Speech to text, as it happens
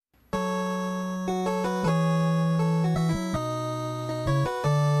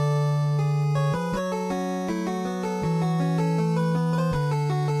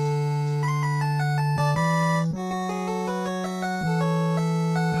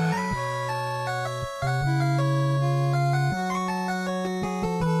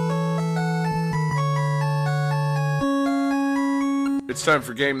It's time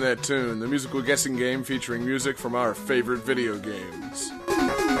for Game That Tune, the musical guessing game featuring music from our favorite video games.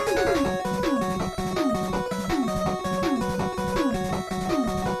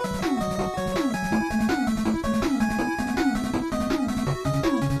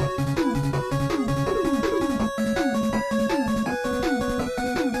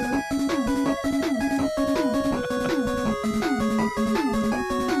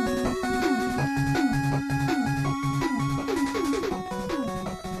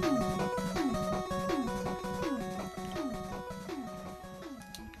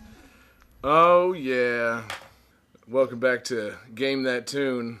 Oh yeah. Welcome back to Game That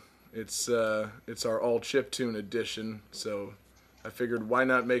Tune. It's our all chiptune edition, so I figured why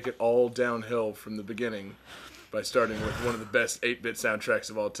not make it all downhill from the beginning by starting with one of the best 8-bit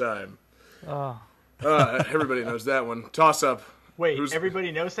soundtracks of all time. Everybody knows that one. Toss up. Wait,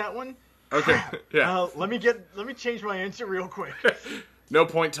 everybody knows that one? Okay. Yeah. Let me change my answer real quick. No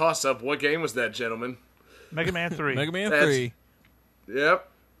point toss up. What game was that, gentlemen? Mega Man 3. Mega Man 3. Yep.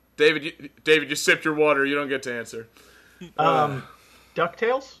 David, you sipped your water. You don't get to answer.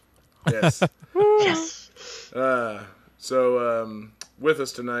 DuckTales? Yes. Yes. So, with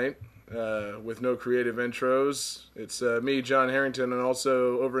us tonight, with no creative intros, it's me, John Harrington, and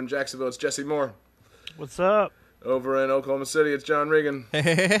also over in Jacksonville, it's Jesse Moore. What's up? Over in Oklahoma City, it's John Regan.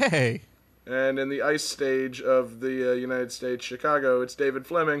 Hey. And in the ice stage of the United States, Chicago, it's David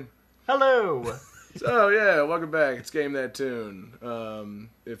Fleming. Hello. So, yeah, welcome back. It's Game That Tune.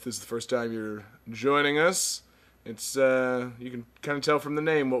 If this is the first time you're joining us, it's you can kind of tell from the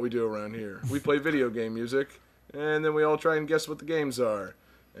name what we do around here. We play video game music, and then we all try and guess what the games are.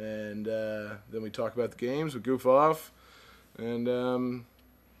 And then we talk about the games, we goof off, and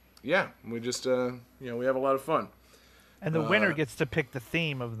yeah, we just, we have a lot of fun. And the winner gets to pick the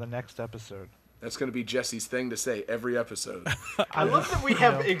theme of the next episode. That's going to be Jesse's thing to say every episode. I love that we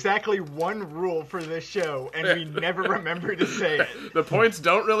have exactly one rule for this show, and we never remember to say it. The points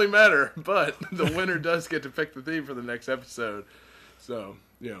don't really matter, but the winner does get to pick the theme for the next episode. So,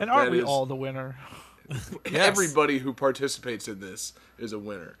 and aren't we all the winner? Yes. Everybody who participates in this is a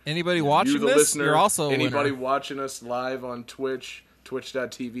winner. Anybody watching the this, listener, you're also a anybody winner. watching us live on Twitch,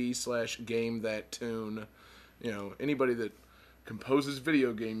 twitch.tv/GameThatTune. Anybody that composes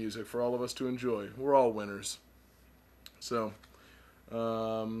video game music for all of us to enjoy. We're all winners. So,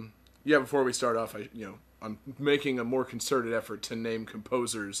 before we start off, I'm making a more concerted effort to name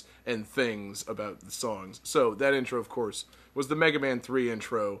composers and things about the songs. So, that intro, of course, was the Mega Man 3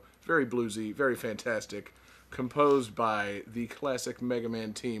 intro. Very bluesy, very fantastic. Composed by the classic Mega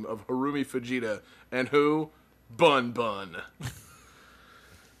Man team of Harumi Fujita and who? Bun Bun.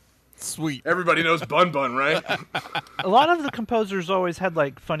 Sweet. Everybody knows Bun Bun, right? A lot of the composers always had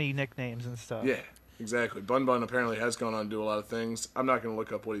funny nicknames and stuff. Yeah, exactly. Bun Bun apparently has gone on to do a lot of things. I'm not going to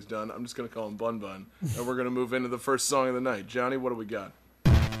look up what he's done. I'm just going to call him Bun Bun. And we're going to move into the first song of the night. Johnny, what do we got?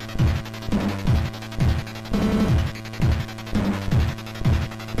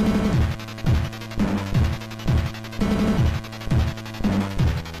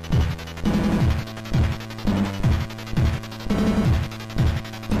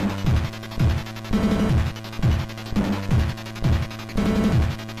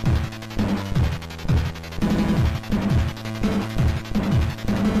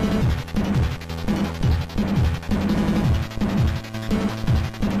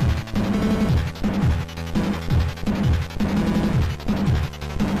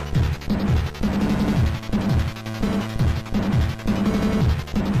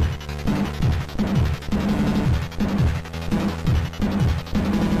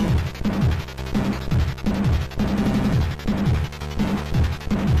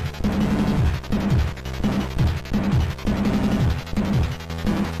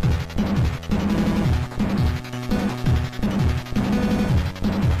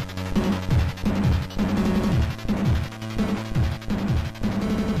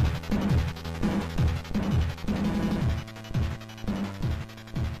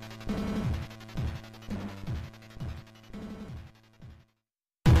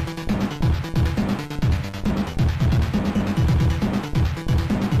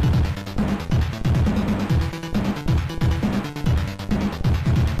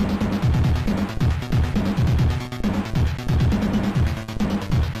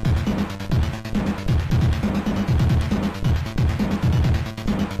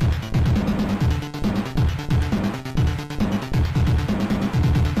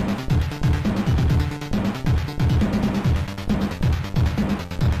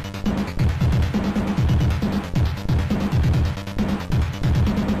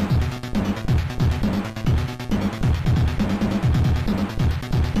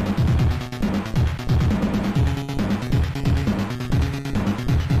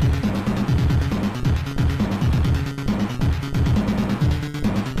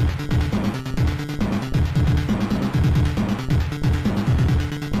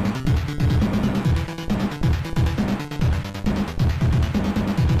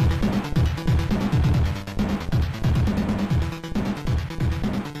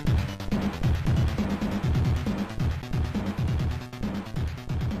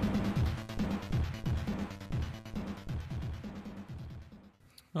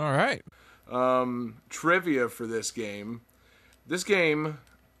 All right. Trivia for this game. This game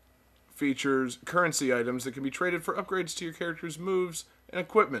features currency items that can be traded for upgrades to your character's moves and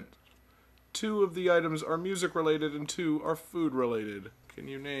equipment. 2 of the items are music related and 2 are food related. Can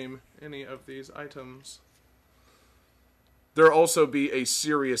you name any of these items? There'll also be a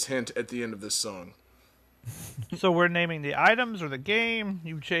serious hint at the end of this song. So we're naming the items or the game?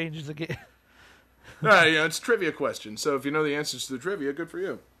 You changed the game. Yeah, it's a trivia question. So if you know the answers to the trivia, good for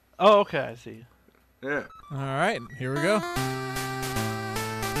you. Oh, okay, I see. Yeah. All right. Here we go.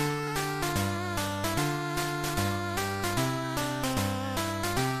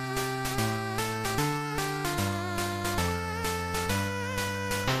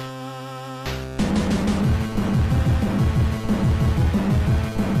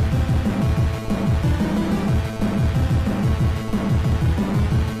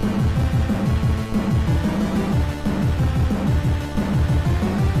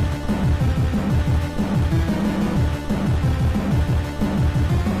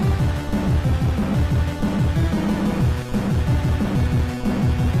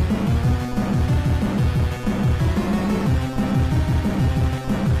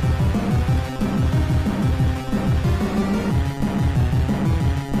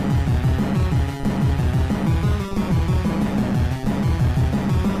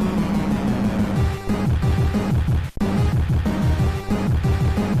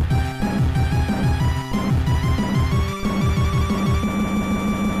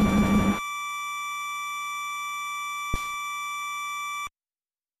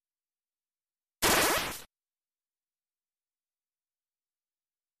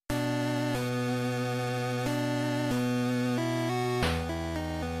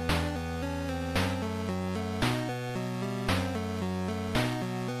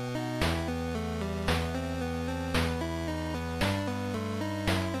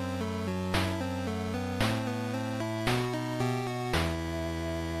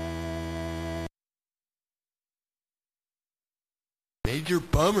 Major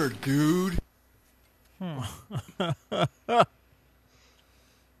bummer, dude.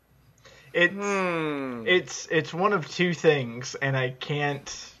 It's one of 2 things, and I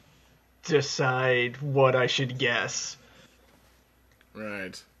can't decide what I should guess.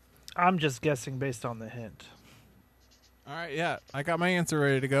 Right. I'm just guessing based on the hint. All right. Yeah, I got my answer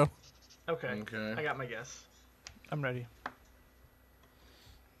ready to go. Okay. Okay. I got my guess. I'm ready.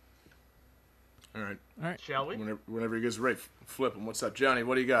 All right. All right. Shall we? Whenever he gets ready, flip him. What's up, Johnny?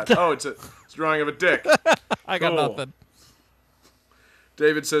 What do you got? Oh, it's a drawing of a dick. I got Cool. nothing.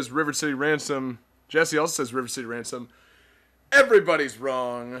 David says River City Ransom. Jesse also says River City Ransom. Everybody's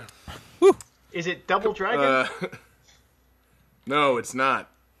wrong. Is it Double Dragon? No, it's not.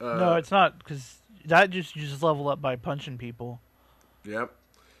 No, it's not, because you just level up by punching people. Yep.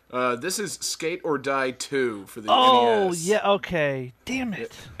 This is Skate or Die 2 for the Oh, NES. yeah, okay. Damn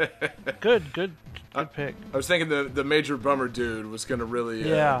it. Good pick. I was thinking the Major Bummer dude was going to really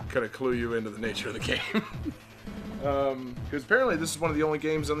kind of clue you into the nature of the game. Because apparently this is one of the only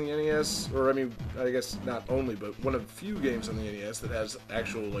games on the NES, or I mean, I guess not only, but one of the few games on the NES that has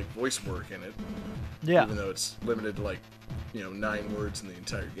actual like voice work in it. Yeah. Even though it's limited to like, 9 words in the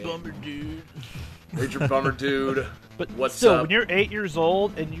entire game. Bummer dude. Major Bummer dude. But What's still, up? when you're 8 years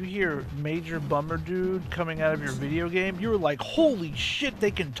old and you hear Major Bummer Dude coming out of your video game, you're like, holy shit,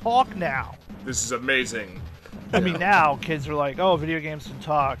 they can talk now. This is amazing. I mean, now kids are like, oh, video games can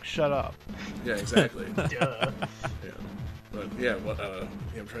talk, shut up. Yeah, exactly. Duh. Yeah. But yeah,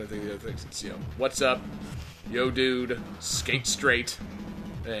 I'm trying to think of the other things. It's, what's up, yo dude, skate straight,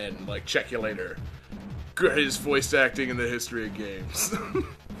 and like check you later. Greatest voice acting in the history of games.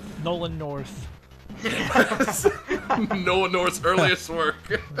 Nolan North. Nolan North's earliest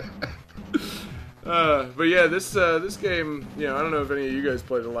work. But yeah, this game, I don't know if any of you guys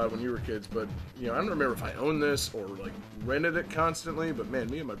played it a lot when you were kids, but I don't remember if I owned this or like rented it constantly. But man,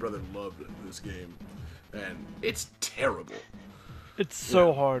 me and my brother loved this game, and it's terrible. It's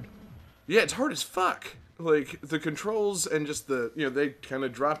so hard. Yeah, it's hard as fuck. Like the controls and just they kind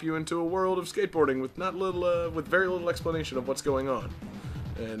of drop you into a world of skateboarding with with very little explanation of what's going on,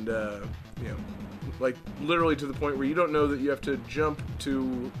 and like literally to the point where you don't know that you have to jump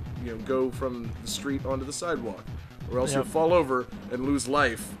to go from the street onto the sidewalk, or else you'll fall over and lose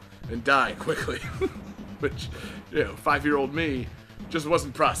life and die quickly. Which 5-year-old me just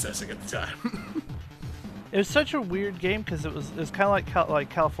wasn't processing at the time. It was such a weird game because it was kind of like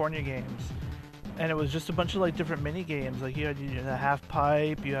California games, and it was just a bunch of like different mini games. Like you had the half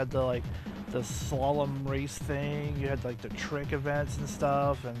pipe, you had the like the slalom race thing. You had like the trick events and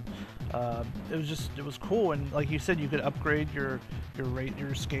stuff, and it was cool. And like you said, you could upgrade your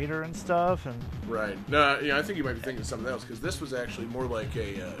skater and stuff. And Right. No, I think you might be thinking of something else, because this was actually more like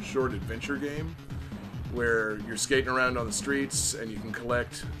a short adventure game where you're skating around on the streets and you can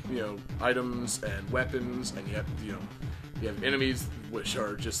collect, items and weapons, and you have enemies which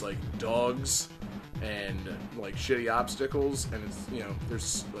are just like dogs and like shitty obstacles, and it's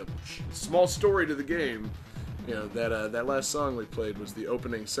there's a small story to the game. That last song we played was the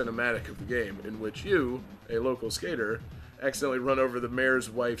opening cinematic of the game, in which you, a local skater, accidentally run over the mayor's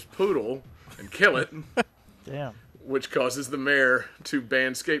wife's poodle and kill it. damn. Which causes the mayor to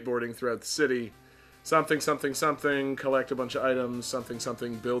ban skateboarding throughout the city. Something, something, something, collect a bunch of items, something,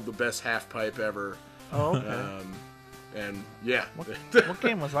 something, build the best half pipe ever. Oh, okay. And yeah. What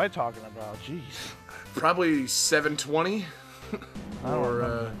game was I talking about? Jeez. Probably 720. I don't Or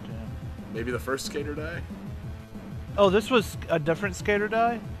remember that game. maybe the first Skater Die. Oh, this was a different Skater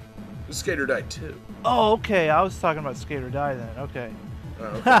Die? This is Skater Die 2. Oh, okay. I was talking about Skater Die then. Okay. Oh,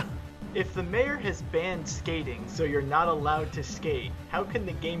 okay. If the mayor has banned skating, so you're not allowed to skate, how can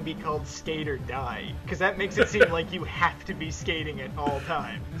the game be called Skate or Die? Because that makes it seem like you have to be skating at all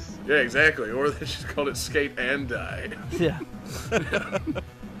times. Yeah, exactly. Or they just called it Skate and Die. Yeah.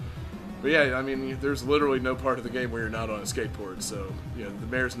 But yeah, I mean, there's literally no part of the game where you're not on a skateboard, so the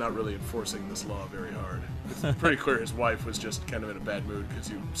mayor's not really enforcing this law very hard. It's pretty clear his wife was just kind of in a bad mood because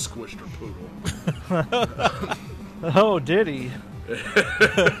you squished her poodle. Oh, did he?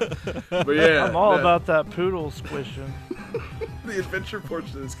 But yeah, I'm all about that poodle squishing. the adventure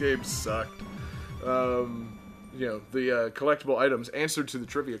portion of this game sucked. The collectible items answered to the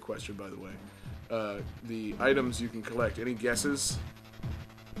trivia question, by the way. The items you can collect. Any guesses?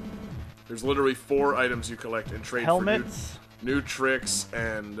 There's literally 4 items you collect and trade Helmets, for new tricks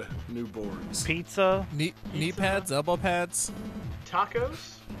and new boards. pizza, Knee pads, elbow pads.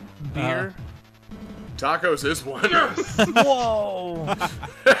 Tacos? beer. Tacos is one. Whoa.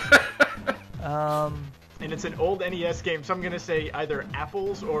 And it's an old NES game, so I'm going to say either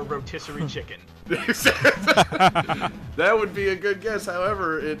apples or rotisserie chicken. That would be a good guess.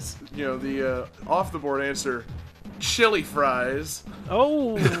 However, it's the off the board answer, chili fries.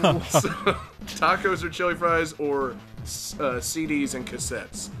 Oh. So, tacos or chili fries, or CDs and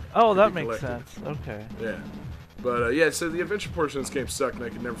cassettes. Oh, that be makes collected. sense. Okay. Yeah. But so the adventure portion of this game sucked, and I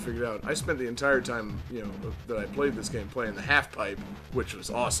could never figure it out. I spent the entire time, that I played this game playing the half pipe, which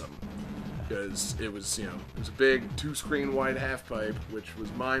was awesome, because it was a big 2-screen wide half pipe, which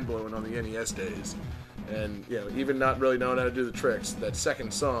was mind blowing on the NES days. And even not really knowing how to do the tricks, that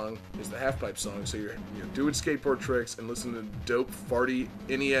second song is the half pipe song. So you're doing skateboard tricks and listening to dope farty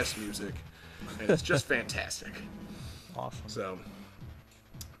NES music, and it's just fantastic. Awesome. So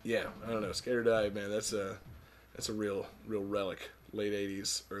yeah, I don't know, Skater Die, man, that's a real relic. Late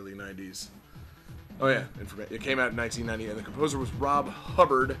 80s, early 90s. Oh yeah, it came out in 1990, and the composer was Rob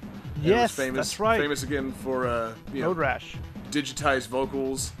Hubbard. And Yes, it was famous, that's right. Famous again for Road Rash. digitized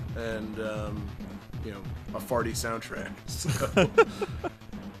vocals and a farty soundtrack. So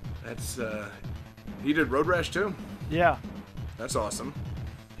that's he did Road Rash too. Yeah. That's awesome.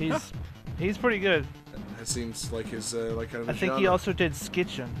 He's pretty good. That seems like his like kind of. I think he genre. also did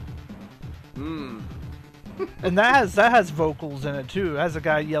Skitchin'. And that has vocals in it too. It has a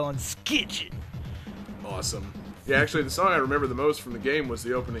guy yelling Skitchin'. Awesome. Yeah, actually, the song I remember the most from the game was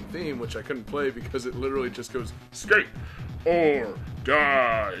the opening theme, which I couldn't play because it literally just goes skate or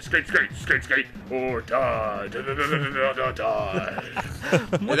die, skate, skate, skate, skate, or die, da da da da da da die.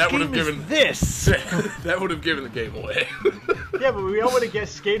 What that would game have given is this? that would have given the game away. Yeah, but we all would have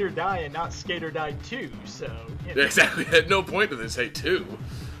guessed Skate or Die and not Skate or Die 2, so... Exactly. At no point to this, hey, 2.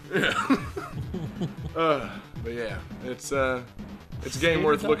 Yeah. But yeah, it's a game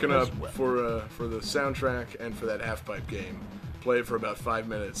worth looking up for the soundtrack and for that half pipe game. Play it for about 5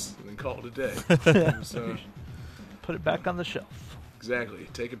 minutes and then call it a day. So, Put it back on the shelf. exactly.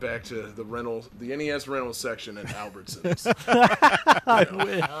 Take it back to the NES rental section at Albertsons. I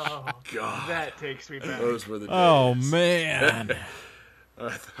wish. Oh, God, that takes me back. those were the days. Oh man. I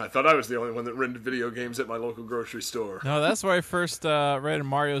thought I was the only one that rented video games at my local grocery store. No, that's where I first read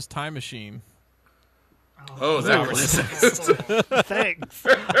Mario's Time Machine. Oh, that was Thanks.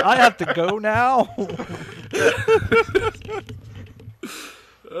 I have to go now.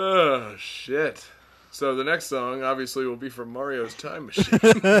 oh shit. So the next song obviously will be from Mario's Time Machine.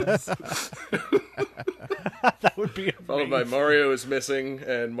 That would be amazing. Followed by Mario is Missing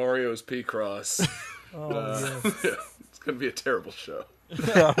and Mario's P-Cross. It's going to be a terrible show.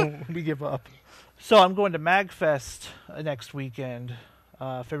 We give up. So I'm going to MagFest next weekend.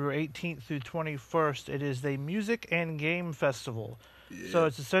 February 18th through 21st. It is the Music and Game Festival. So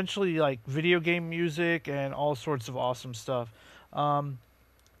it's essentially like video game music and all sorts of awesome stuff.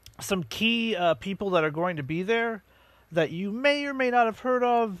 Some key people that are going to be there that you may or may not have heard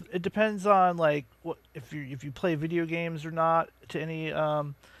of. It depends on like what if you play video games or not. To any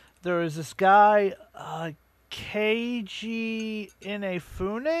there is this guy Keiji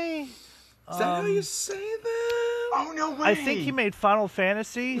Inafune. Is that how you say that? Oh, no way! I think he made Final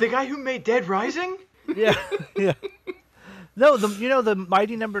Fantasy. The guy who made Dead Rising? Yeah, yeah. No, the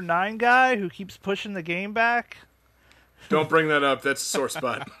Mighty Number 9 guy who keeps pushing the game back. Don't bring that up. That's a sore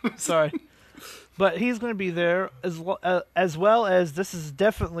spot. Sorry. But he's going to be there, as well as, this is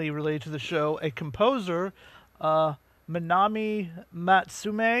definitely related to the show, a composer, Minami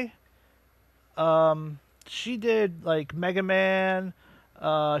Matsume. She did, like, Mega Man.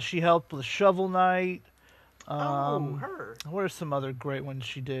 She helped with Shovel Knight. Her. What are some other great ones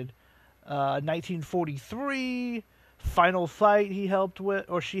she did? 1943, Final Fight she helped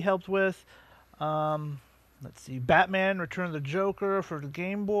with. Let's see, Batman, Return of the Joker for the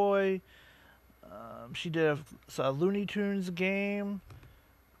Game Boy. She did a Looney Tunes game.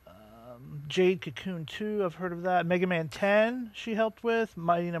 Jade Cocoon 2, I've heard of that. Mega Man 10 she helped with.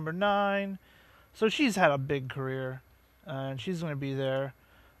 Mighty Number 9. So she's had a big career, and she's going to be there.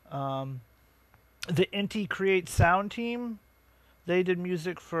 The Inti Create Sound team, they did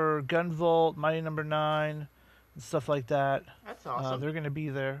music for Gunvolt, Mighty Number 9, and stuff like that. That's awesome. They're going to be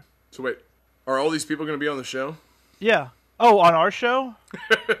there. So wait, are all these people going to be on the show? Yeah. Oh, on our show?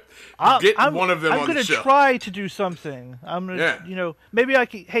 Get one of them on the show. I'm going to try to do something. I'm going to, maybe I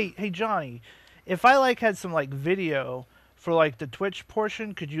could, hey, Johnny, if I, like, had some, like, video for, like, the Twitch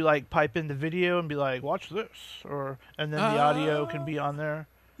portion, could you, like, pipe in the video and be like, watch this? And then the audio can be on there?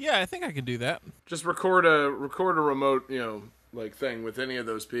 Yeah, I think I can do that. Just record a remote, like thing with any of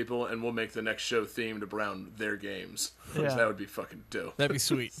those people, and we'll make the next show themed around their games. Yeah. That would be fucking dope. That'd be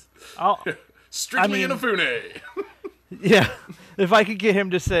sweet. Strictly Inafune. Yeah, if I could get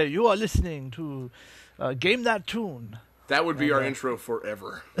him to say, you are listening to Game That Tune. That would be our intro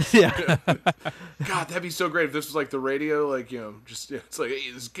forever. Yeah. God, that'd be so great if this was like the radio, like, it's like,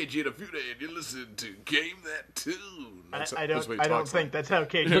 hey, this is Keiji Inafune, and you're listening to Game That Tune. I don't think that's how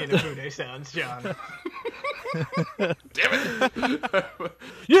Keiji Inafune sounds, John. Damn it!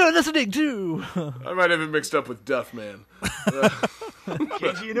 You're listening to... I might have it mixed up with Duff Man.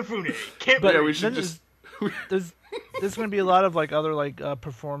 Keiji Inafune. Can't But yeah, believe we should just... There's going to be a lot of like other like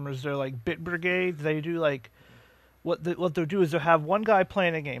performers. They're like Bit Brigade. They do like what they'll do is they'll have one guy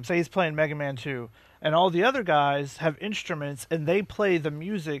playing a game. Say he's playing Mega Man 2, and all the other guys have instruments and they play the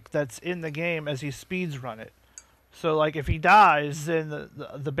music that's in the game as he speeds run it. So like if he dies, then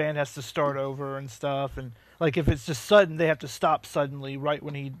the band has to start over and stuff. And like if it's just sudden, they have to stop suddenly right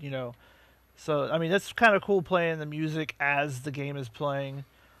when he So I mean that's kind of cool playing the music as the game is playing.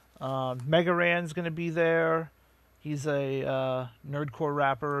 Mega Ran's going to be there. He's a nerdcore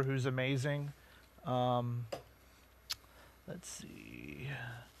rapper who's amazing. Let's see.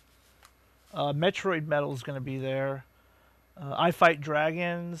 Metroid Metal's going to be there. I Fight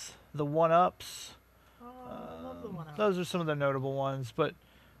Dragons, the 1-Ups. I love the 1-Ups. Those are some of the notable ones, but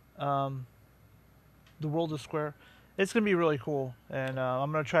the World is Square. It's going to be really cool, and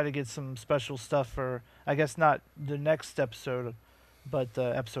I'm going to try to get some special stuff for, I guess not the next episode, but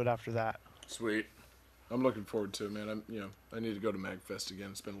the episode after that. Sweet. I'm looking forward to it, man. I need to go to MagFest again.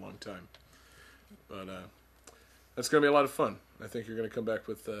 It's been a long time. But that's going to be a lot of fun. I think you're going to come back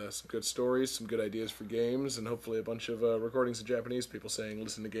with some good stories, some good ideas for games, and hopefully a bunch of recordings of Japanese people saying,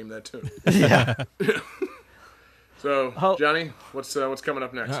 listen to Game That Tune. Yeah. So, Johnny, what's coming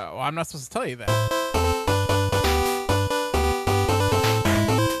up next? Well, I'm not supposed to tell you that.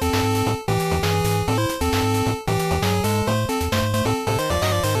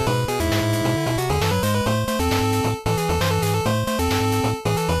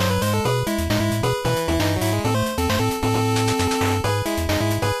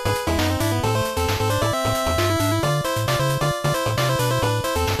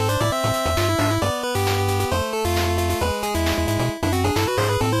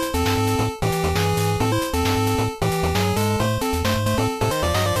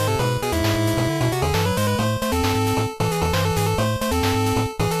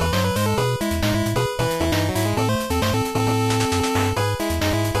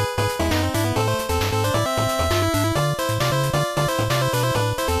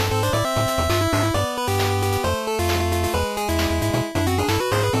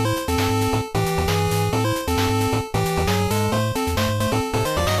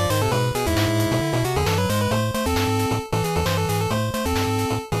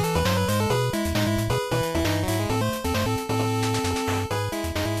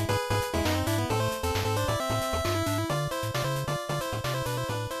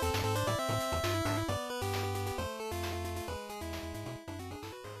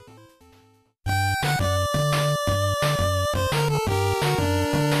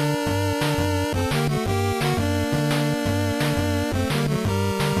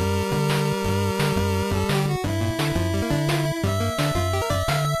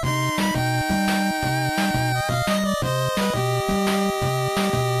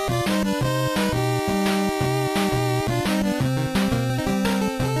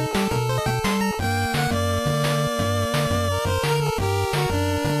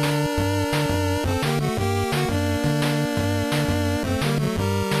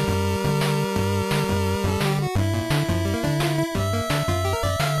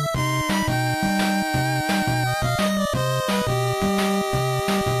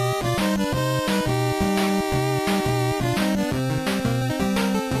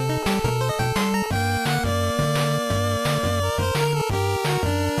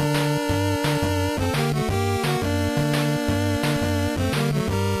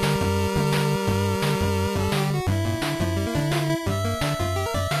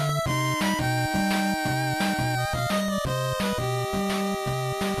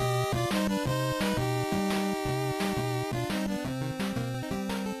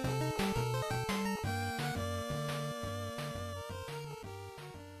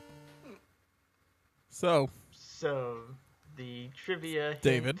 So, the trivia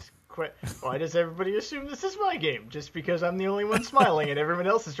David. Why does everybody assume this is my game? Just because I'm the only one smiling and everyone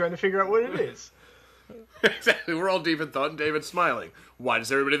else is trying to figure out what it is. Exactly. We're all deep in thought and David's smiling. Why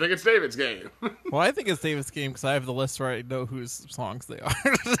does everybody think it's David's game? Well, I think it's David's game because I have the list where I know whose songs they are.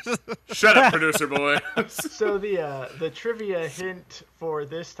 Shut up, producer boy. So the trivia hint for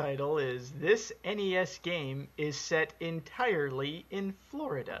this title is this NES game is set entirely in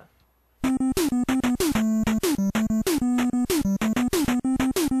Florida.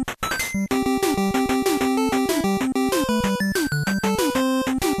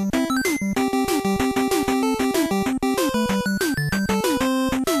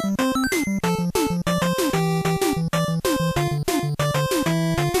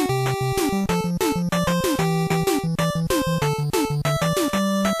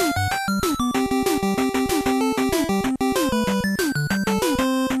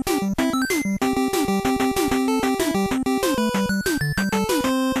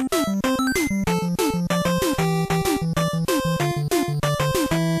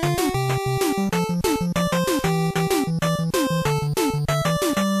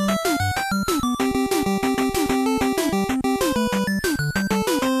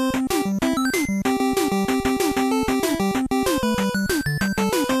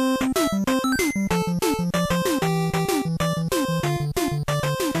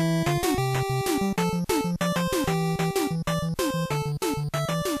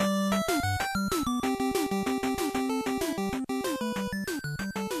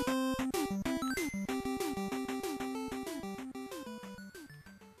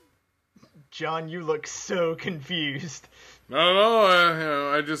 John, you look so confused. No,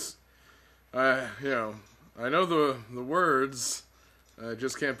 I know the words. I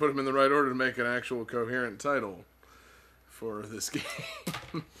just can't put them in the right order to make an actual coherent title for this game.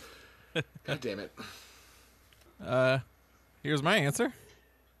 God damn it. Here's my answer.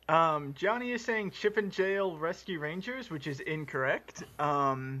 Johnny is saying Chip and Jail Rescue Rangers, which is incorrect.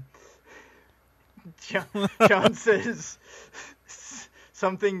 John says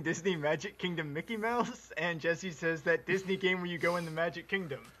something Disney Magic Kingdom Mickey Mouse, and Jesse says that Disney game where you go in the Magic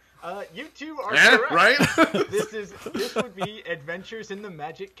Kingdom. You two are correct. Right? This would be Adventures in the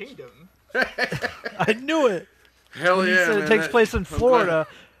Magic Kingdom. I knew it. Hell When yeah, you said man, it takes place in I'm Florida.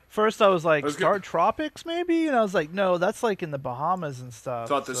 First, I was like, was Star good. Tropics, maybe? And I was like, no, that's like in the Bahamas and stuff.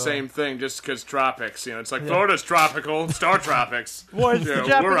 Thought the so. same thing just because tropics. It's like Florida's tropical, Star Tropics. Well, it's the We're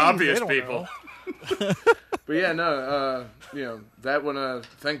Japanese, obvious they don't people. But yeah, no, that one,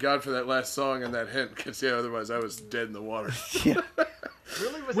 thank God for that last song and that hint, because otherwise I was dead in the water. Yeah.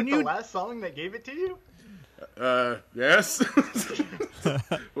 Really? Was When it you- the last song that gave it to you? Yes?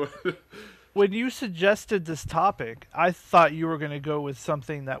 When you suggested this topic, I thought you were going to go with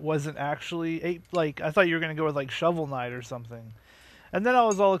something that wasn't actually I thought you were going to go with like Shovel Knight or something. And then I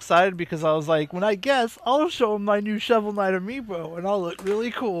was all excited because I was like, when I guess, I'll show him my new Shovel Knight amiibo and I'll look really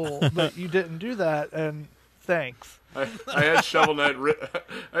cool. But you didn't do that, and thanks. I had Shovel Knight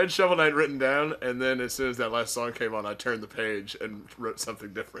written down, and then as soon as that last song came on, I turned the page and wrote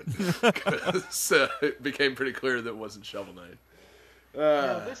something different. So it became pretty clear that it wasn't Shovel Knight.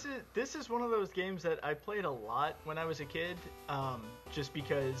 This is one of those games that I played a lot when I was a kid, just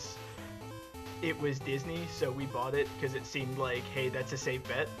because it was Disney, so we bought it because it seemed like, hey, that's a safe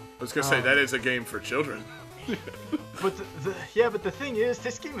bet. I was going to say, that is a game for children. But but the thing is,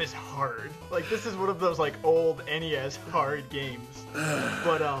 this game is hard. Like, this is one of those like old NES hard games.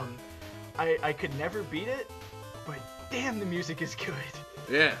 But I could never beat it. But damn, the music is good.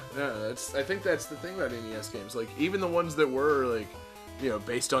 Yeah, no, I think that's the thing about NES games. Like, even the ones that were like,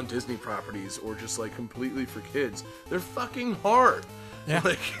 based on Disney properties or just like completely for kids, they're fucking hard. Yeah.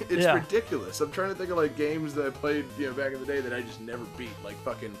 Like, it's Yeah. ridiculous. I'm trying to think of like games that I played, back in the day that I just never beat. Like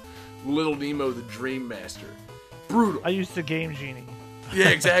fucking Little Nemo the Dream Master. Brutal. I used to Game Genie. Yeah,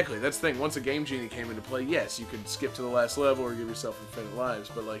 exactly. That's the thing. Once a Game Genie came into play, yes, you could skip to the last level or give yourself infinite lives.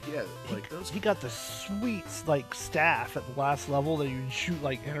 But like, yeah, like those. He got the sweet like staff at the last level that you'd shoot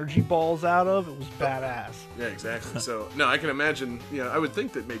like energy balls out of. It was badass. Yeah, exactly. So, no, I can imagine, I would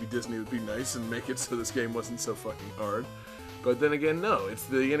think that maybe Disney would be nice and make it so this game wasn't so fucking hard. But then again, no, it's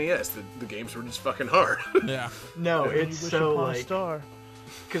the NES. The games were just fucking hard. Yeah. No, You it's wish so upon a like, star.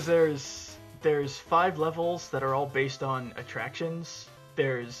 because there's 5 levels that are all based on attractions.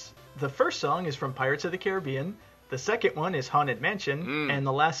 There's the first song is from Pirates of the Caribbean. The second one is Haunted Mansion, and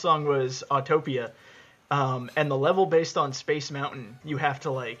the last song was Autopia. And the level based on Space Mountain, you have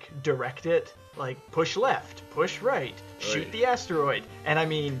to like direct it, like push left, push right, shoot Right. the asteroid. And I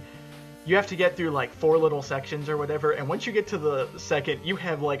mean, you have to get through like 4 little sections or whatever. And once you get to the second, you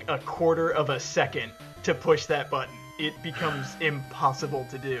have like a quarter of a second to push that button. It becomes impossible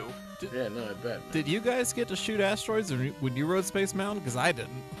to do. Yeah, no, I bet. Did you guys get to shoot asteroids when you rode Space Mountain? Because I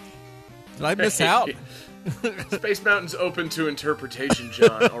didn't. Did I miss out? Space Mountain's open to interpretation,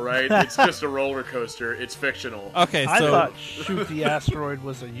 John, all right? It's just a roller coaster. It's fictional. Okay, so... I thought shoot the asteroid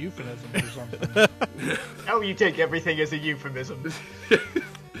was a euphemism or something. Oh, you take everything as a euphemism.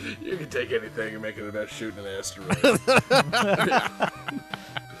 You can take anything and make it about shooting an asteroid.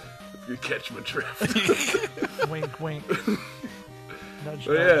 If you catch my drift. Wink, wink. Nudge,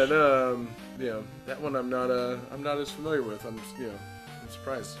 But nudge. yeah, no, that one I'm not as familiar with. I'm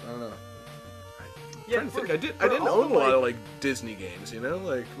surprised. I don't know. Yeah, I'm trying to think. I didn't own a lot of like Disney games,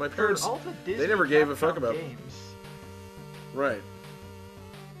 Like my parents, all the Disney they never gave a fuck Capcom about games. Right.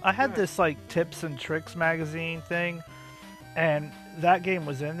 I had this like tips and tricks magazine thing, and that game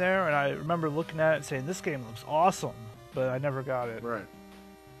was in there, and I remember looking at it and saying, "This game looks awesome," but I never got it. Right.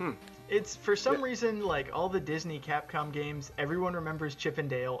 It's for some reason like all the Disney Capcom games. Everyone remembers Chip and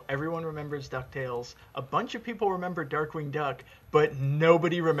Dale. Everyone remembers DuckTales. A bunch of people remember Darkwing Duck, but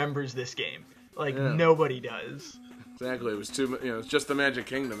nobody remembers this game. Like nobody does. Exactly. It was too. It's just the Magic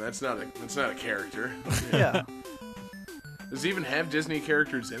Kingdom. That's not a character. Yeah. Does it even have Disney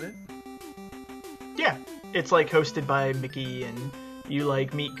characters in it? Yeah, it's like hosted by Mickey, and you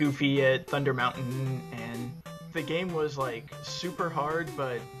like meet Goofy at Thunder Mountain, and the game was like super hard,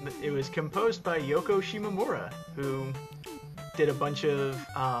 but it was composed by Yoko Shimomura, who did a bunch of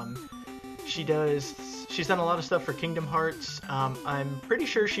she's done a lot of stuff for Kingdom Hearts. I'm pretty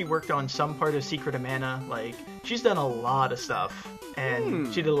sure she worked on some part of Secret of Mana. Like, she's done a lot of stuff,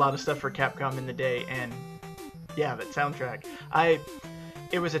 and she did a lot of stuff for Capcom in the day, and yeah, that soundtrack.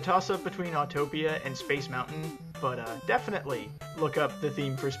 It was a toss-up between Autopia and Space Mountain, but definitely look up the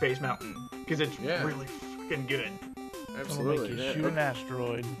theme for Space Mountain, because it's really freaking good. Absolutely. It'll make you shoot an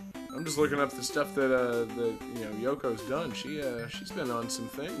asteroid. I'm just looking up the stuff that Yoko's done. She's been on some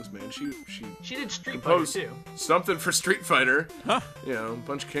things, man. She did Street Fighter composed too. something for Street Fighter. Huh. A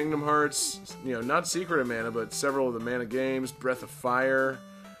bunch of Kingdom Hearts. Not Secret of Mana, but several of the Mana games. Breath of Fire,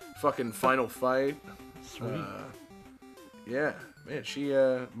 fucking Final Fight. Sweet. Yeah, man. She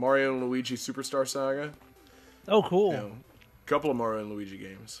Mario and Luigi Superstar Saga. Oh, cool. A couple of Mario and Luigi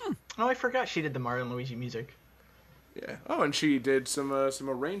games. Oh, I forgot she did the Mario and Luigi music. Yeah. Oh, and she did some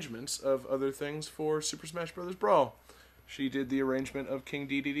arrangements of other things for Super Smash Bros. Brawl. She did the arrangement of King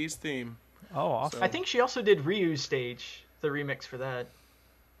Dedede's theme. Oh, awesome. So- I think she also did Ryu's stage, the remix for that.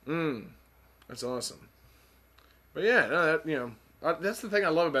 That's awesome. But yeah, that's the thing I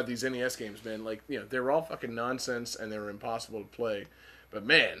love about these NES games, man. Like, they were all fucking nonsense and they were impossible to play. But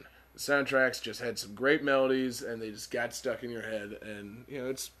man, the soundtracks just had some great melodies and they just got stuck in your head. And,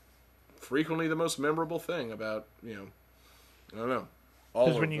 it's frequently the most memorable thing about, I don't know.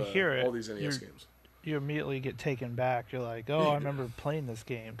 Because when you hear it, all these NES games. You immediately get taken back. You're like, oh, I remember playing this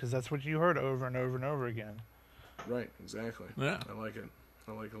game, because that's what you heard over and over and over again. Right, exactly. Yeah. I like it.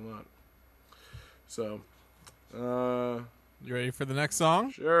 I like it a lot. So, You ready for the next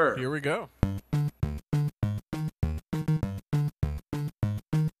song? sure. Here we go.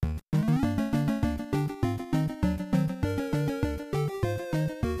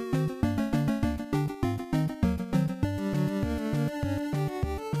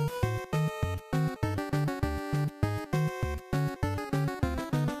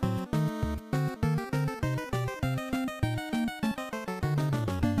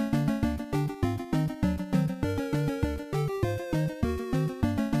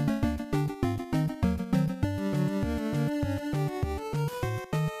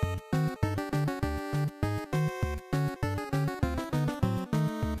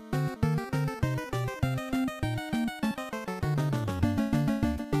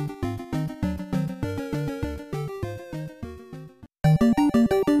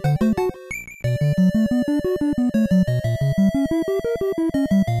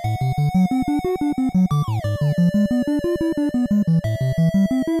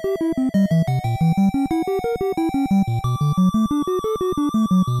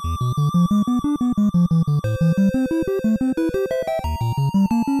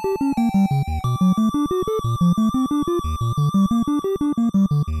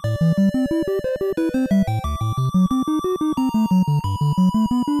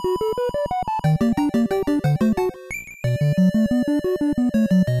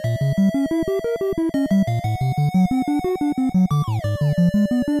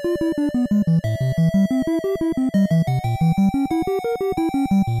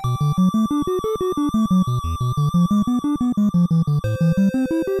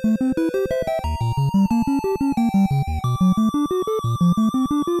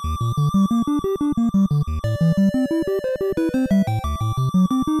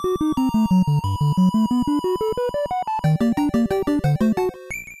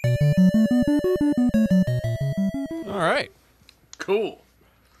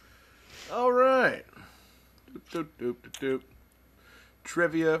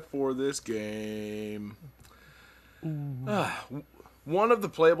 Trivia for this game. One of the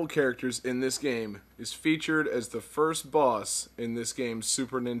playable characters in this game is featured as the first boss in this game's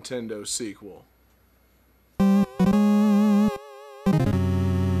Super Nintendo sequel.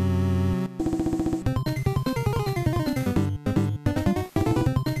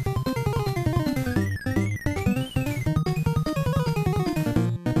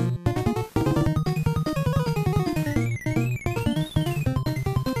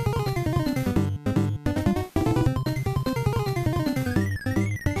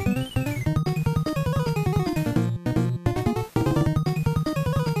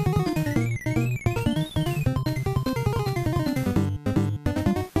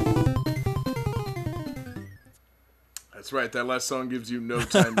 That's right, that last song gives you no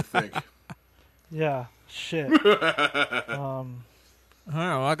time to think. Yeah, shit. I don't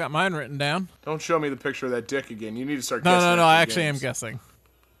know. I got mine written down. Don't show me the picture of that dick again. You need to start No, guessing. no. I after actually am games. guessing.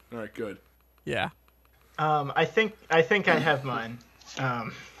 All right, good. Yeah. I think I have mine.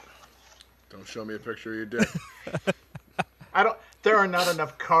 Don't show me a picture of your dick. I don't. There are not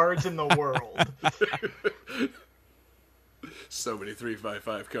enough cards in the world. So many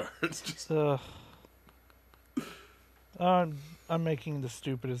 355 cards. Just... I'm making the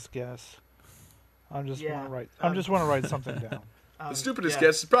stupidest guess. I just Yeah, want to write. I just want to write something down. the stupidest yeah.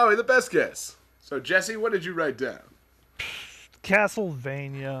 guess is probably the best guess. So, Jesse, what did you write down?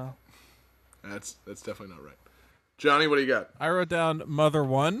 Castlevania. That's definitely not right. Johnny, what do you got? I wrote down Mother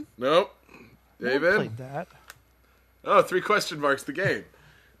 1. Nope. Never David? played that. Oh, 3 question marks the game.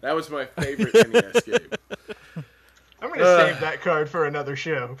 That was my favorite NES game. I'm going to save that card for another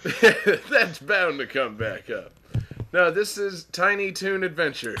show. That's bound to come back up. No, this is Tiny Toon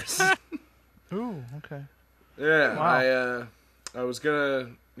Adventures. Ooh, okay. Yeah, Wow. I was gonna,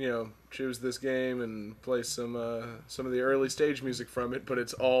 choose this game and play some of the early stage music from it, but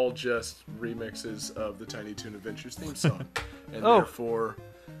it's all just remixes of the Tiny Toon Adventures theme song, and therefore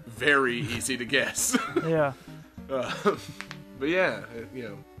very easy to guess. Yeah. But yeah,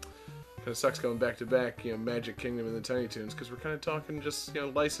 kind of sucks going back to back, Magic Kingdom and the Tiny Toons, because we're kind of talking just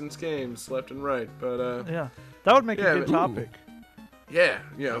licensed games left and right. But Yeah. That would make a good topic. yeah,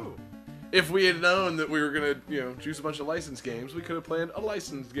 if we had known that we were gonna, choose a bunch of licensed games, we could have planned a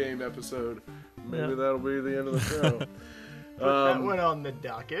licensed game episode. Maybe that'll be the end of the show. Put that one on the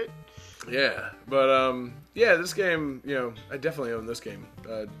docket. Yeah, but this game, I definitely own this game.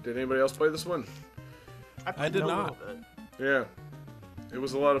 Did anybody else play this one? I did not. Yeah, it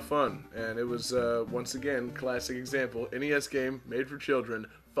was a lot of fun, and it was once again classic example. NES game made for children,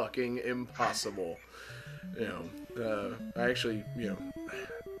 fucking impossible. I actually,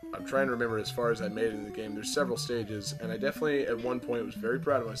 I'm trying to remember as far as I made it in the game. There's several stages, and I definitely at one point was very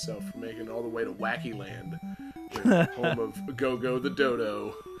proud of myself for making it all the way to Wacky Land, home of Go-Go the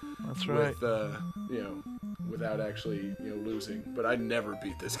Dodo. That's right. With, without actually, losing. But I never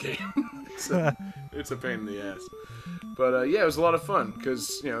beat this game. It's a pain in the ass. But yeah, it was a lot of fun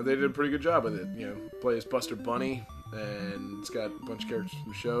because they did a pretty good job with it. Play as Buster Bunny, and it's got a bunch of characters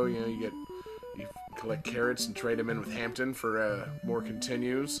from the show. You collect carrots and trade them in with Hampton for more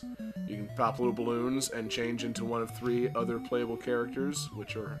continues. You can pop little balloons and change into one of 3 other playable characters,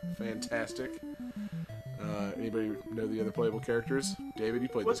 which are fantastic. Anybody know the other playable characters? David, you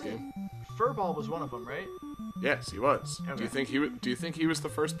played this game. Furball was one of them, right? Yes, he was. Okay. Do you think he was the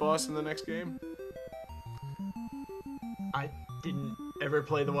first boss in the next game? I didn't ever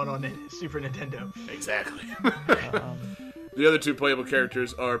play the one on Super Nintendo. Exactly. The other 2 playable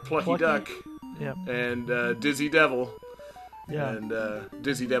characters are Plucky Duck Yep. and Dizzy Devil. Yeah. And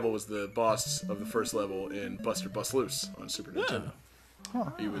Dizzy Devil was the boss of the first level in Buster Bust Loose on Super Nintendo. Huh.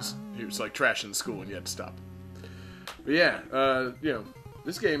 He was like trashing the school and you had to stop. But yeah,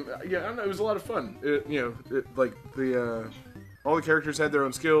 this game, I don't know, it was a lot of fun. All the characters had their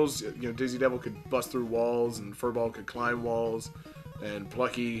own skills. Dizzy Devil could bust through walls, and Furball could climb walls, and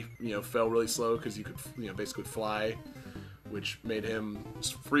Plucky, fell really slow because you could, basically fly, which made him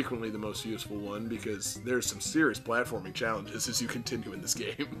frequently the most useful one because there's some serious platforming challenges as you continue in this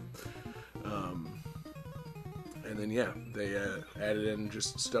game. And then they added in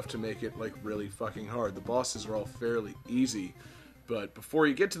just stuff to make it really fucking hard. The bosses are all fairly easy, but before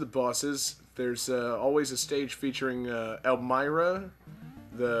you get to the bosses, there's always a stage featuring Elmira,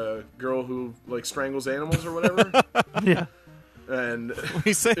 the girl who strangles animals or whatever. Yeah. And When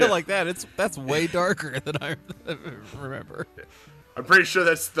you say it like that, that's way darker than I remember. I'm pretty sure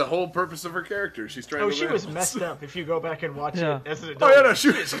that's the whole purpose of her character. She strangles she was animals. messed up. If you go back and watch Yeah. it as an Oh adult, yeah, no,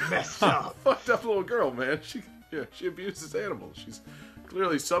 she was messed up. fucked up little girl, man. She abuses animals. She's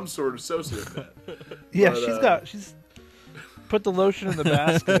clearly some sort of sociopath. Yeah, But, she's Put the lotion in the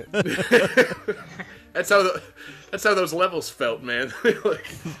basket. That's how those levels felt, man. Like,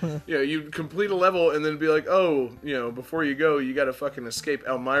 you'd complete a level and then be like, oh, before you go, you got to fucking escape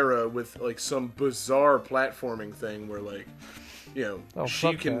Elmira with like some bizarre platforming thing where like,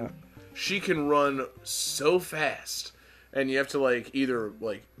 she can run so fast, and you have to like either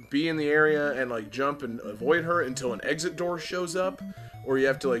like be in the area and like jump and avoid her until an exit door shows up, or you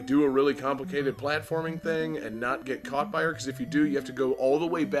have to like do a really complicated platforming thing and not get caught by her, because if you do, you have to go all the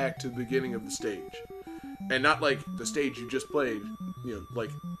way back to the beginning of the stage. And not like the stage you just played,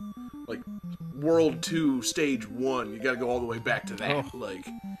 like World 2, Stage 1. You gotta go all the way back to that. Oh. Like,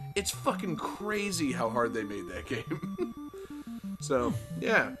 it's fucking crazy how hard they made that game. So,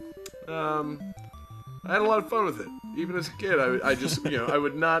 yeah. I had a lot of fun with it. Even as a kid, I just, I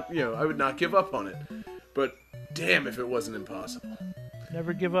would not give up on it. But, damn if it wasn't impossible.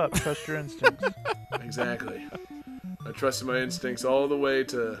 Never give up. Trust your instincts. Exactly. I trusted my instincts all the way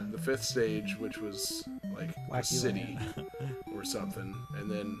to the 5th stage, which was like a Wacky city or something,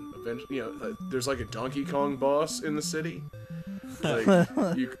 and then eventually, there's like a Donkey Kong boss in the city. Like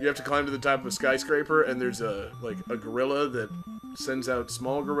you have to climb to the top of a skyscraper, and there's a gorilla that sends out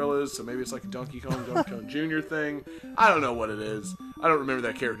small gorillas. So maybe it's like a Donkey Kong Jr. thing. I don't know what it is. I don't remember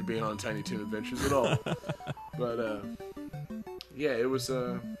that character being on Tiny Toon Adventures at all. But yeah, it was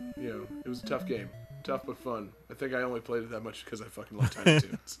it was a tough game. Tough but fun. I think I only played it that much because I fucking love Tiny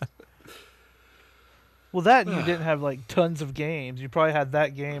Toons. Well, that and you didn't have like tons of games. You probably had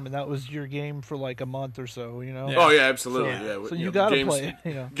that game, and that was your game for like a month or so. Yeah. Oh yeah, absolutely. So you gotta play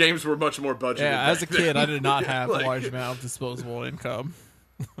it. Games were much more budgeted. Yeah, as a kid, I did not have like, a large amount of disposable income.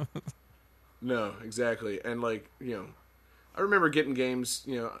 No, exactly. And like I remember getting games.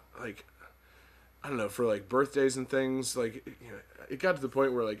 Like I don't know, for like birthdays and things. Like it got to the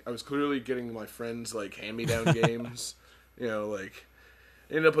point where like I was clearly getting my friends like hand-me-down games. Like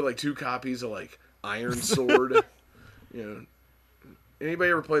ended up with like 2 copies of like Iron Sword. Anybody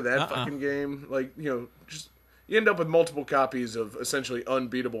ever play that fucking game? Like just you end up with multiple copies of essentially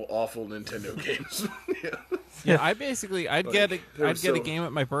unbeatable, awful Nintendo games. Yeah, I'd get a game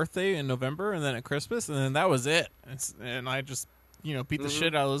at my birthday in November, and then at Christmas, and then that was it. And I just beat the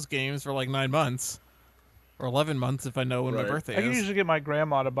shit out of those games for like 9 months. Or 11 months if I know when my birthday is. I can usually get my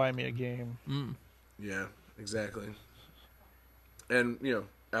grandma to buy me a game. Yeah, exactly. And,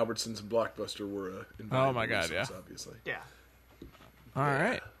 Albertsons and Blockbuster were invited. Oh my god, yeah. Obviously. Yeah. All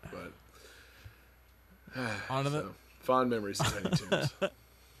right. But on to the fond memories of Tiny Toons.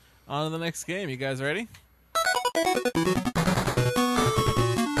 On to the next game. You guys ready?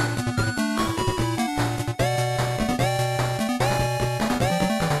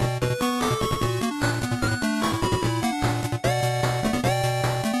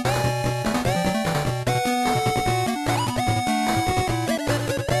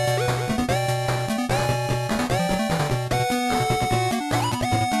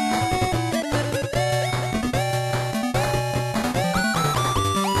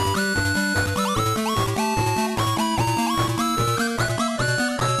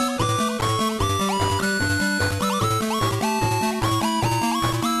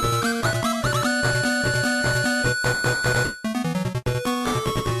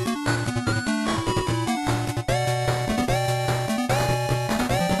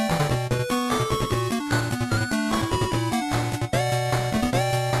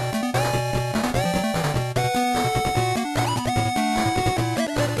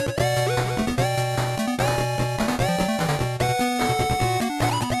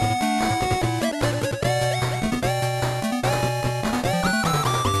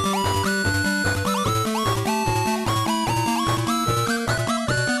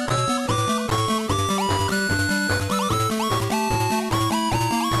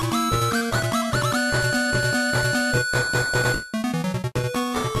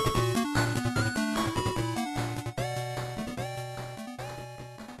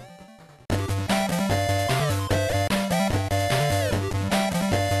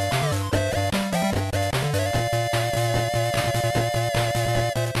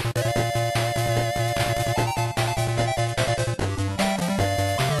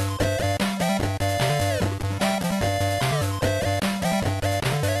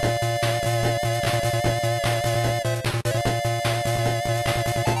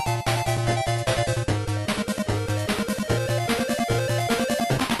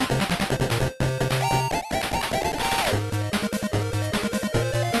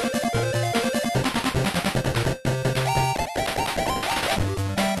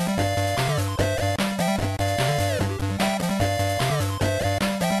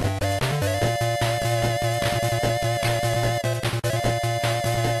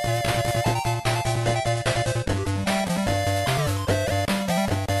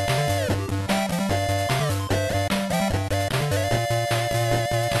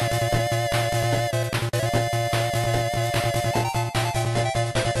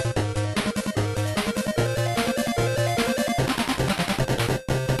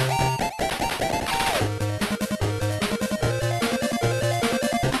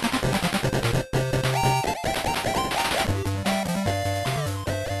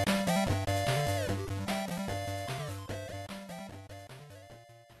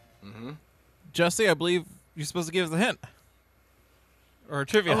 Jesse, I believe you're supposed to give us a hint. Or a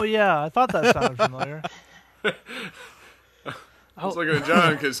trivia. Oh, yeah. I thought that sounded familiar. I was looking at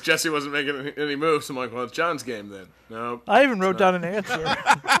John because Jesse wasn't making any moves. I'm like, well, it's John's game then. No. I even wrote down an answer.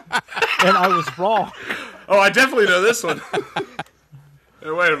 And I was wrong. Oh, I definitely know this one. Hey,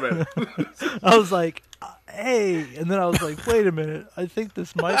 wait a minute. I was like, hey. And then I was like, wait a minute. I think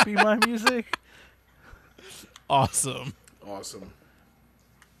this might be my music. Awesome. Awesome.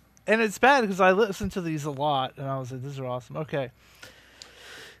 And it's bad because I listen to these a lot. And I was like, these are awesome. Okay.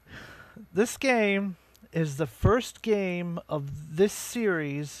 This game is the first game of this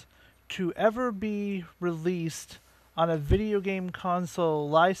series to ever be released on a video game console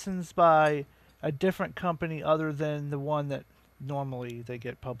licensed by a different company other than the one that normally they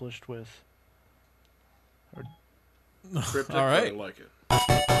get published with. Cryptic, All right. I like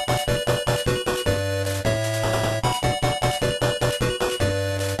it.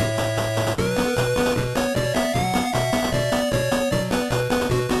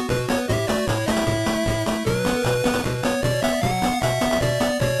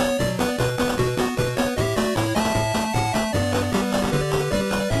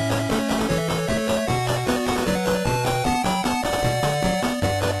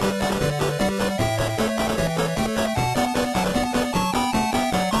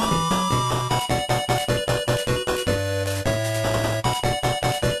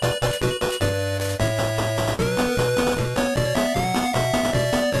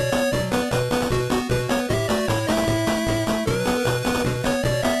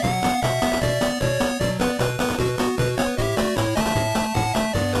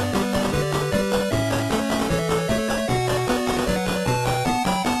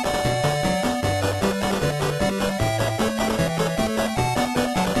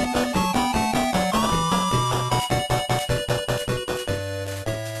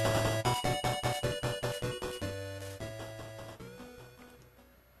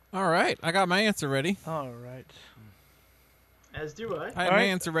 All right, I got my answer ready. All right. As do I. I have my Alright.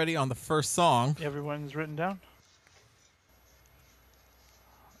 answer ready on the first song. Everyone's written down?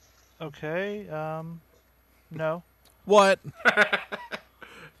 Okay. No. What?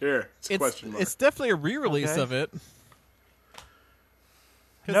 Here, it's a question mark. It's definitely a re-release Okay. of it.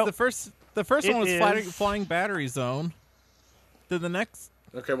 Because Nope. the first It one was is- Flying Battery Zone. Then the next,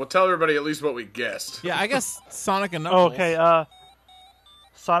 Okay, well, tell everybody at least what we guessed. yeah, I guess Sonic and Oh, Knuckles. okay.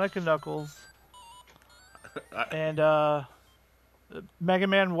 Sonic and Knuckles. And Mega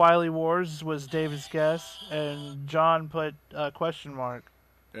Man Wily Wars was David's guess, and John put question mark.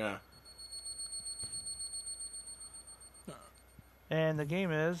 Yeah. And the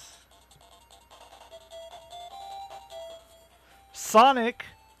game is Sonic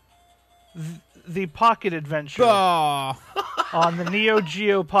the Pocket Adventure Aw. on the Neo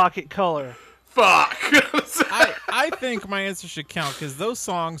Geo Pocket Color. Fuck! I think my answer should count because those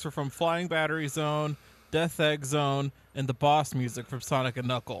songs were from Flying Battery Zone, Death Egg Zone, and the boss music from Sonic and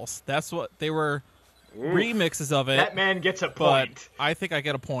Knuckles. That's what they were, remixes of it. That man gets a but point. I think I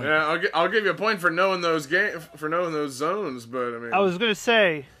get a point. Yeah, I'll give you a point for knowing those knowing those zones, but I mean, I was gonna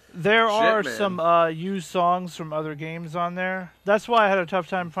say there are man. some used songs from other games on there. That's why I had a tough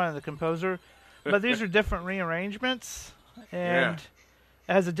time finding the composer. But these are different rearrangements, and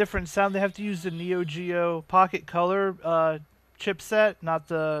it has a different sound. They have to use the Neo Geo Pocket Color chipset, not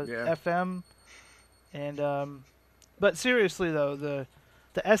the FM. And but seriously though, the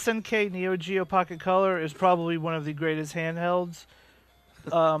SNK Neo Geo Pocket Color is probably one of the greatest handhelds.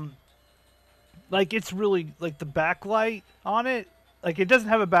 Like it's really like the backlight on it. Like it doesn't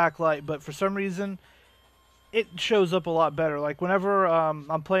have a backlight, but for some reason it shows up a lot better. Like whenever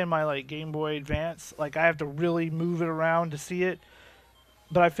I'm playing my like Game Boy Advance, like I have to really move it around to see it.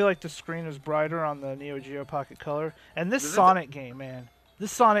 But I feel like the screen is brighter on the Neo Geo Pocket Color. And this Sonic game, man.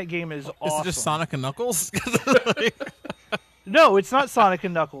 This Sonic game is awesome. Is it just Sonic and Knuckles? No, it's not Sonic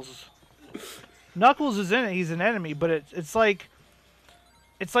and Knuckles. Knuckles is in it. He's an enemy, but it's like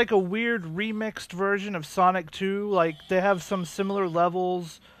a weird remixed version of Sonic 2. Like they have some similar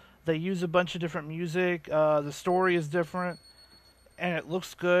levels. They use a bunch of different music. The story is different, and it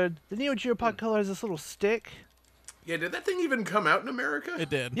looks good. The Neo Geo Pocket Color has this little stick. yeah, did that thing even come out in America?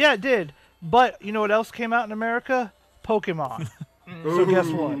 It did. Yeah, it did. But you know what else came out in America? Pokemon. So guess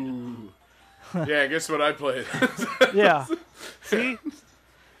what? Yeah, guess what I played? Yeah. See?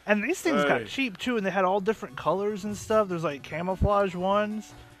 And these things Hey. got cheap too, and they had all different colors and stuff. There's like camouflage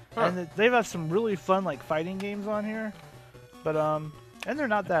ones, and they've got some really fun like fighting games on here. But and they're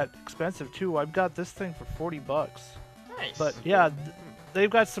not that expensive too. I've got this thing for $40. Nice. But yeah, they've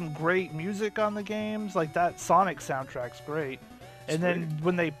got some great music on the games. Like that Sonic soundtrack's great. And then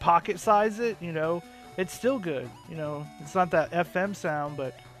when they pocket size it, it's still good. It's not that FM sound,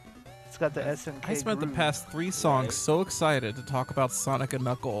 but it's got the SNK I spent groove. the past 3 songs so excited to talk about Sonic and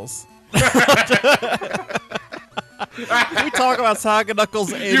Knuckles. We talk about Sonic and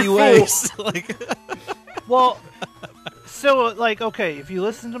Knuckles anyways. Well, so, okay, if you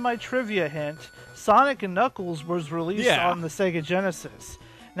listen to my trivia hint, Sonic and Knuckles was released on the Sega Genesis.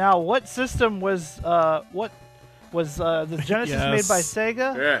 Now, what system was the Genesis made by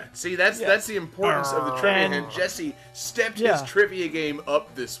Sega? Yeah. See, that's the importance of the trivia hint. Jesse stepped his trivia game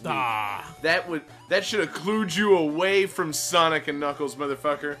up this week. That should have clued you away from Sonic and Knuckles,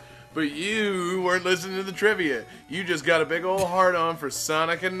 motherfucker. But you weren't listening to the trivia. You just got a big old hard on for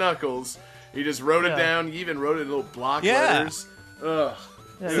Sonic and Knuckles. You just wrote it down. You even wrote it in little block letters. Ugh.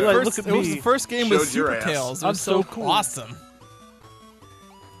 Yeah, it look at me. was the first game with Showed your Super ass. Tails. It I'm was so so cool. awesome.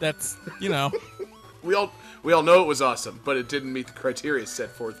 That's, We all know it was awesome, but it didn't meet the criteria set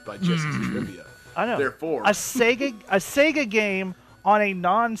forth by Jesse's trivia. I know. Therefore, a Sega game on a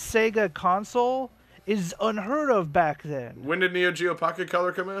non-Sega console is unheard of back then. when did Neo Geo Pocket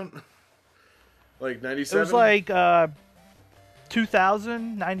Color come out? Like 97? It was like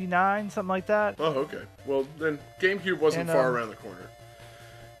 2000, 99, something like that. Oh, okay. Well, then GameCube wasn't And, far around the corner.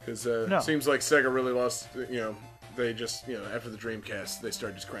 Because No. it seems like Sega really lost, they just, after the Dreamcast, they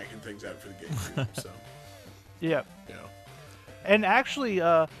started just cranking things out for the GameCube. So, Yeah. And actually,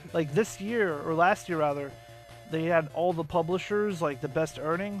 this year, or last year rather, they had all the publishers, the best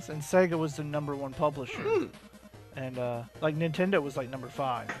earnings, and Sega was the #1 publisher. And, Nintendo was, number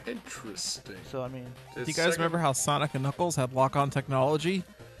 5. Interesting. So, I mean... do you guys remember how Sonic and Knuckles had lock-on technology?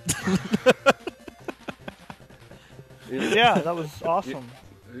 Yeah, that was awesome.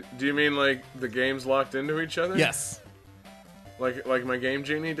 Do you mean, the games locked into each other? Yes. Like my Game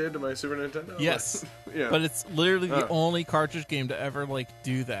Genie did to my Super Nintendo? Yes. Yeah. But it's literally the only cartridge game to ever,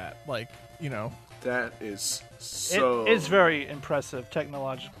 do that. That is so... It's very impressive,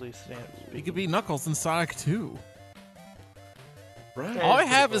 technically speaking. You could be Knuckles in Sonic 2. Right. All I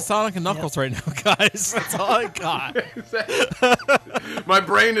have is Sonic and Knuckles right now, guys. That's all I got. My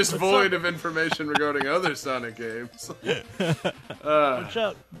brain is void of information regarding other Sonic games. Watch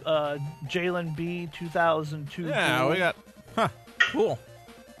out, Jalen B 2002. Yeah, cool. we got... cool.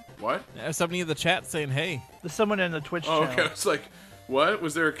 What? There's somebody in the chat saying, hey. There's someone in the Twitch Oh, channel. okay. It's like, what?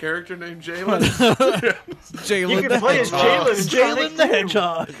 Was there a character named Jalen? Jalen You can play as Jalen the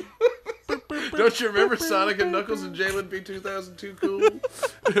Hedgehog. Don't you remember Sonic and Knuckles and Jalen B 2002 cool?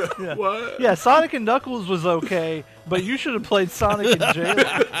 Yeah. What? Yeah, Sonic and Knuckles was okay, but you should have played Sonic and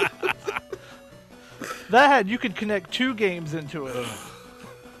Jalen. You could connect 2 games into it.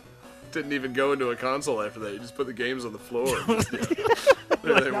 Didn't even go into a console after that. You just put the games on the floor.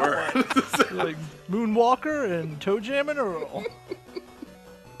 There they were. Like Moonwalker and Toe Jam and Earl.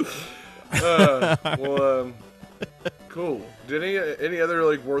 Cool. Did any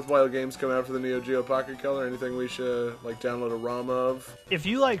other worthwhile games come out for the Neo Geo Pocket Color? Anything we should download a ROM of? If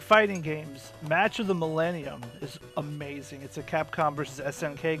you like fighting games, Match of the Millennium is amazing. It's a Capcom versus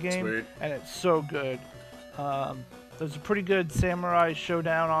SNK game, Sweet. and it's so good. There's a pretty good Samurai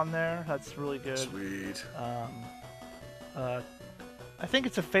Showdown on there. That's really good. Sweet. I think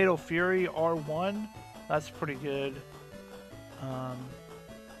it's a Fatal Fury R1. That's pretty good.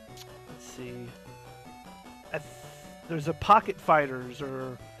 Let's see. There's a Pocket Fighters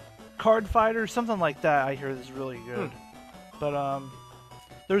or Card Fighters, something like that. I hear is really good. But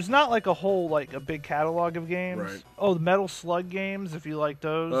there's not a whole a big catalog of games. Right. Oh, the Metal Slug games, if you like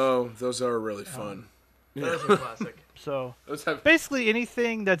those. Oh, those are really fun. Those are classic. So Those have... basically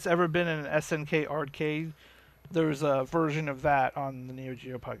anything that's ever been in an SNK arcade, there's a version of that on the Neo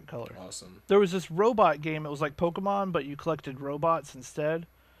Geo Pocket Color. Awesome. There was this robot game. It was like Pokemon, but you collected robots instead.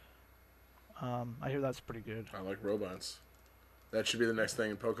 I hear that's pretty good. I like robots. That should be the next thing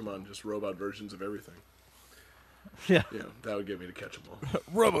in Pokemon, just robot versions of everything. Yeah. Yeah, that would get me to catch them all.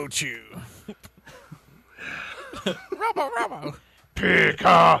 Robo Chew. Robo.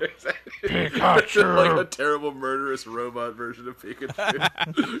 Pikachu. Like a terrible murderous robot version of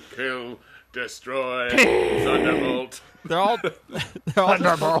Pikachu. Kill, destroy, Thunderbolt. They're all just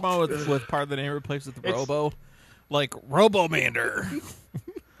Pokemon with part of the name replaced with Robo. Like Robomander.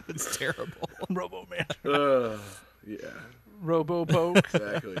 It's terrible. Robo-Man. Yeah, Robo-Poke.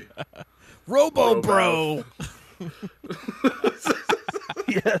 exactly. Robo Bro.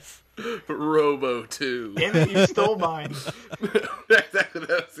 Yes. Robo 2. Damn it, you stole mine. That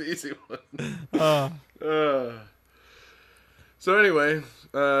was the easy one. So anyway,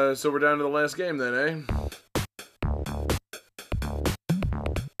 so we're down to the last game then, eh?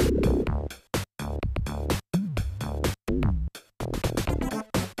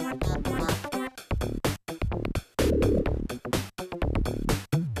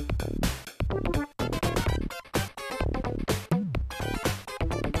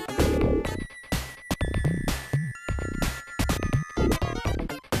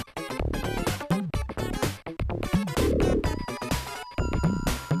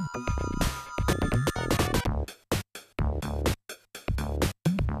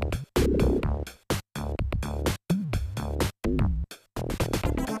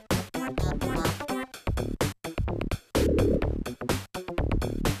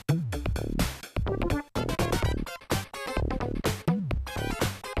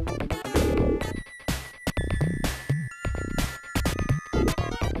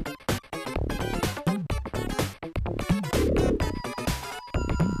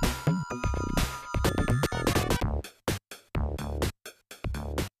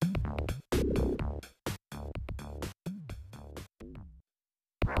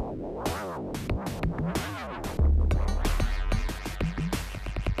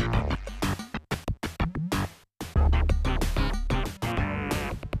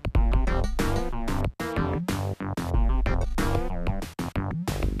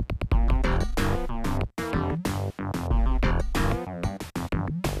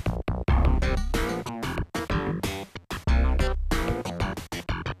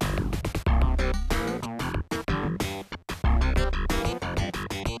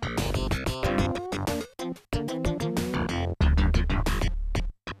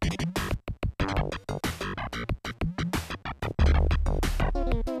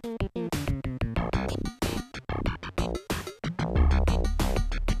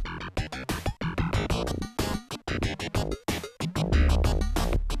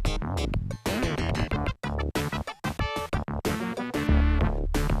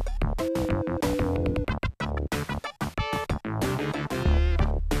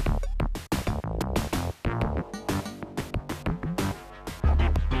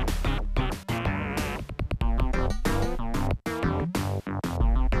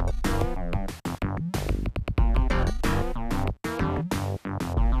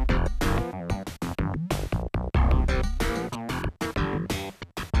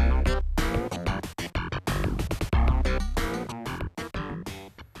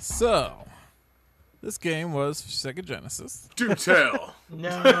 So, this game was for Sega Genesis. Do tell.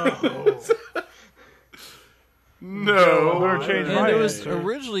 No. No. And it was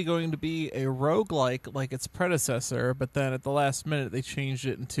originally going to be a roguelike like its predecessor, but then at the last minute they changed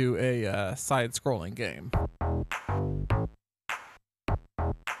it into a side-scrolling game.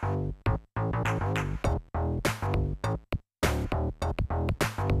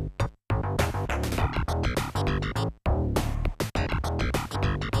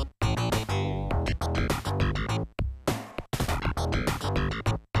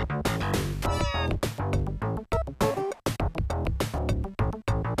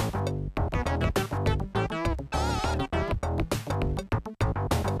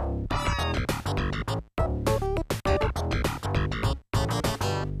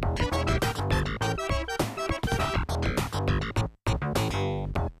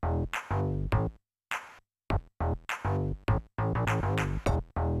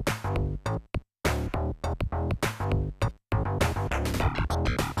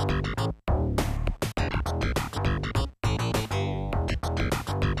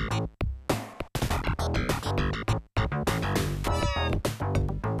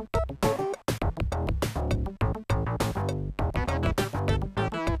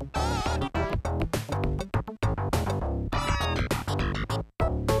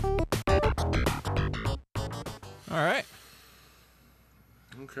 All right.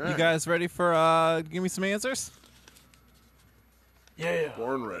 Okay. You guys ready for give me some answers? Yeah.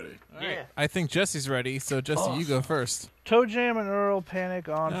 Born ready. Yeah. I think Jesse's ready, so Jesse, you go first. Toe Jam and Earl Panic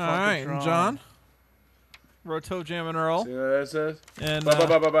on All right, and Funkatron. John? Wrote Toe Jam and Earl. See what that says? And Ba ba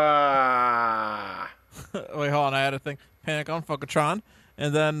ba ba ba. wait, hold on, I had a thing. Panic on Funkatron.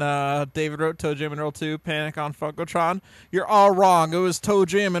 And then David wrote Toe Jam and Earl 2, Panic on Funkatron. You're all wrong. It was Toe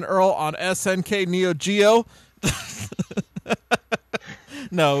Jam and Earl on SNK Neo Geo.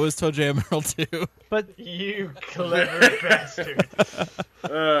 No, it was Toe Jam and Earl 2. But You clever bastard.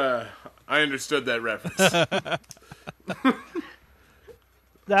 I understood that reference.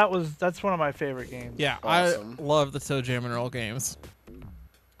 that's one of my favorite games. Yeah, Awesome. I love the Toe Jam and Earl games.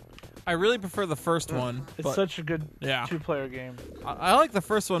 I really prefer the first one. It's but such a good yeah. two-player game. I like the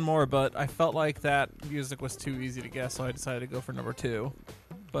first one more, but I felt like that music was too easy to guess, so I decided to go for number 2.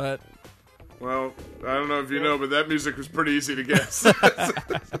 But Well, I don't know if you know, but that music was pretty easy to guess.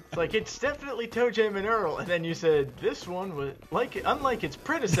 It's like, it's definitely Toe Jam and Earl. And then you said, this one was, unlike its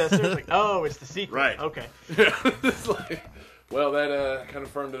predecessor. It's like, oh, it's the sequel. Right. Okay. Yeah, it's like, well, that kind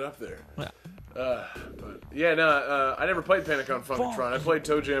of firmed it up there. yeah. But yeah, no, I never played Panic on Funkatron. I played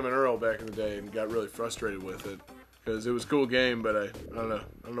Toe Jam and Earl back in the day and got really frustrated with it because it was a cool game, but I don't know.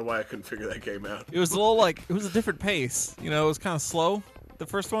 I don't know why I couldn't figure that game out. It was a little like, it was a different pace. You know, it was kind of slow, the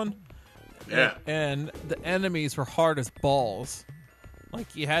first one. Yeah. And the enemies were hard as balls.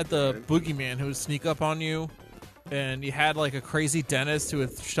 Like, you had the boogeyman who would sneak up on you, and you had, like, a crazy dentist who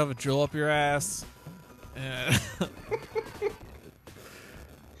would shove a drill up your ass. And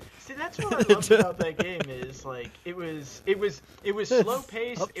See, that's what I loved about that game is, like, it was slow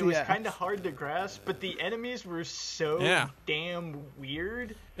paced, Up it the was ass. kind of hard to grasp, but the enemies were so Yeah. damn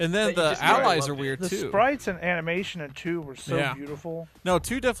weird. and then That you the just really allies are loved it. weird, The too. sprites and animation in 2 were so Yeah. beautiful. No,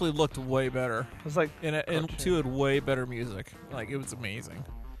 2 definitely looked way better. It was like And cartoon. 2 had way better music. Like, it was amazing.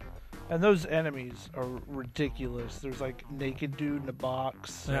 And those enemies are ridiculous. There's like naked dude in a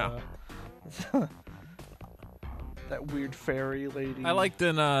box. Yeah. That weird fairy lady. I liked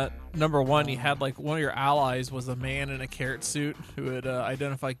in number 1, you had like one of your allies was a man in a carrot suit who would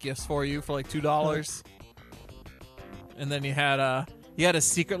identify gifts for you for like $2. And then you had a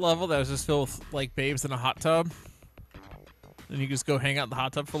secret level that was just filled with like babes in a hot tub. And you just go hang out in the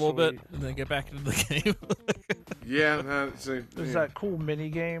hot tub for a little bit and then get back into the game. Yeah, There's that cool mini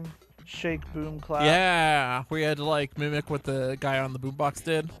game, shake, boom, clap. Yeah, where you had to like mimic what the guy on the boombox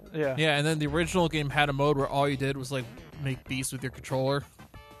did. Yeah. Yeah, and then the original game had a mode where all you did was like make beats with your controller.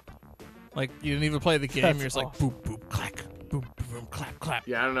 Like you didn't even play the game. That's You're just like awesome. boom, boom, clack, boom, boom, clap, clap.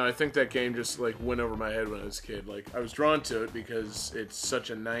 Yeah, I don't know. I think that game just like went over my head when I was a kid. Like I was drawn to it because it's such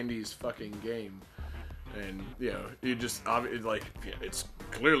a '90s fucking game, and you know, you just like it's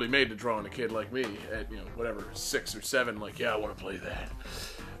clearly made to draw on a kid like me at whatever 6 or 7. Like, yeah, I want to play that.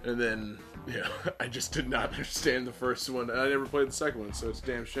 And then, I just did not understand the first one. I never played the second one, so it's a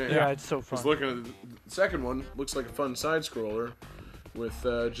damn shame. Yeah, it's so fun. Just looking at the second one, looks like a fun side scroller with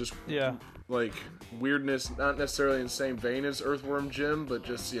just like weirdness, not necessarily in the same vein as Earthworm Jim, but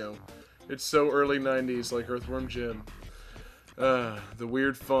just it's so early '90s, like Earthworm Jim. The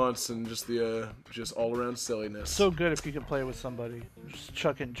weird fonts and just the just all around silliness. So good if you can play with somebody, just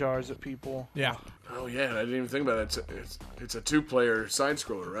chucking jars at people. Yeah. Oh yeah, I didn't even think about it. It's a 2-player side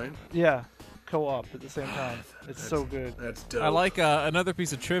scroller, right? Yeah, co-op at the same time. It's so good. That's dope. I like another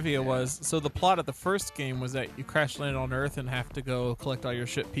piece of trivia was, so the plot of the first game was that you crash land on Earth and have to go collect all your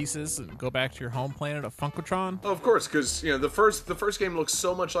ship pieces and go back to your home planet of Funkotron. Oh, of course, because the first game looks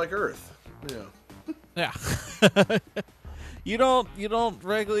so much like Earth. Yeah. You don't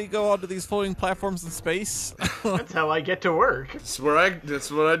regularly go onto these floating platforms in space. That's how I get to work. That's what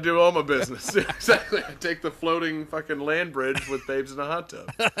I do all my business. Exactly. I take the floating fucking land bridge with babes in a hot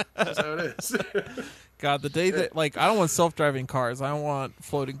tub. That's how it is. God, the day that I don't want self-driving cars. I want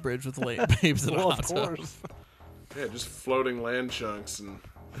floating bridge with babes in a hot tub. Yeah, just floating land chunks and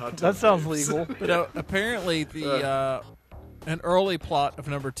hot tub. That sounds babes. legal. But apparently an early plot of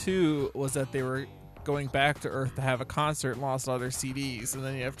number 2 was that they were going back to Earth to have a concert and lost all their CDs, and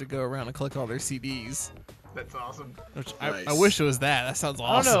then you have to go around and collect all their CDs. That's awesome. Which Nice. I wish it was that. That sounds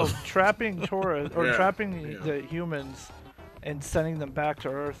I don't awesome. know, trapping tourists or Yeah, trapping the humans and sending them back to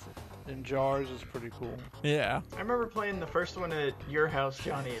Earth in jars is pretty cool. Yeah. I remember playing the first one at your house,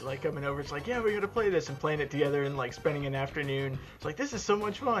 Johnny. Like coming over, it's like, yeah, we gotta play this, and playing it together and like spending an afternoon. It's like, this is so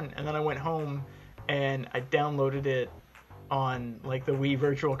much fun. And then I went home and I downloaded it on like the Wii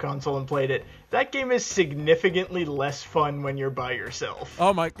Virtual Console and played it. That game is significantly less fun when you're by yourself.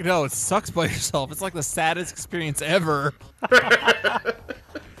 Oh my, no, it sucks by yourself. It's like the saddest experience ever.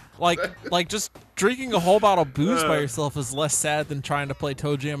 like just drinking a whole bottle of booze by yourself is less sad than trying to play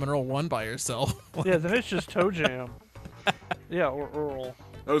Toe Jam and Earl 1 by yourself. Yeah, then it's just Toe Jam. Yeah, or Earl.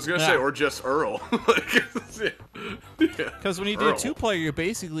 I was gonna say, or just Earl. Because when you do Earl. 2-player, you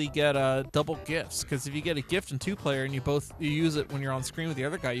basically get double gifts. Because if you get a gift in 2-player and you use it when you're on screen with the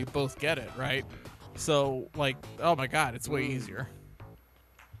other guy, you both get it, right? So, like, oh my god, it's way easier.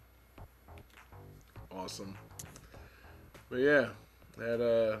 Awesome. But yeah,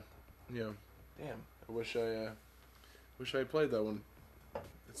 that damn, I wish I had played that one.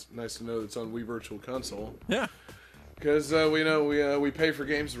 It's nice to know that it's on Wii Virtual Console. Yeah. Because we know we pay for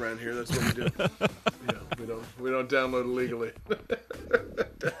games around here. That's what we do. We don't download illegally.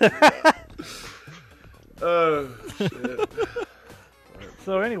 Oh shit!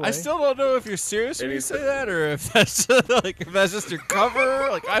 So anyway, I still don't know if you're serious when you say that, or if that's just your cover.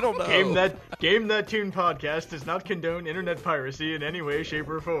 Like, I don't know. Game That Tune podcast does not condone internet piracy in any way, shape,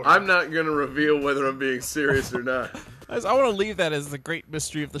 or form. I'm not gonna reveal whether I'm being serious or not. I want to leave that as the great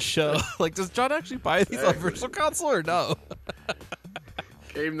mystery of the show. Like, does John actually buy these on Virtual Console or no?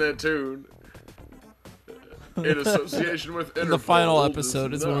 Game That Tune in association with Interpol. The final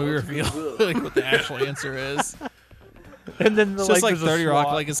episode is when we reveal like what the actual answer is. and then It's just like there's a 30 Rock.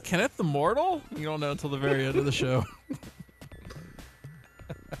 SWAT. Like, is Kenneth the mortal? You don't know until the very end of the show.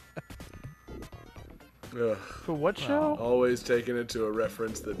 Ugh, For what show? always taking it to a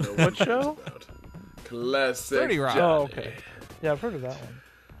reference that no one What show? cares about. Classic 30 Rock. Johnny. Oh, okay. Yeah, I've heard of that one.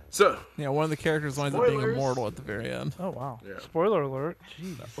 So, Yeah, one of the characters winds up being Spoilers. immortal at the very end. Oh wow. Yeah. Spoiler alert.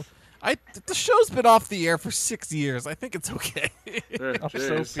 Jeez. The show's been off the air for 6 years. I think it's okay. I'm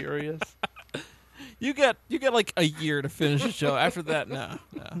so jeez. furious. You get like a year to finish the show. After that, no.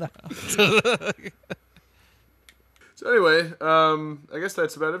 So anyway, I guess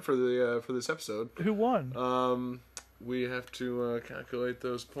that's about it for the for this episode. Who won? We have to calculate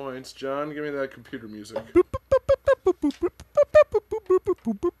those points. John, give me that computer music.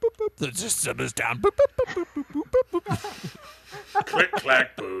 The system is down. Boop, boop, boop, boop, boop, boop, boop. Click,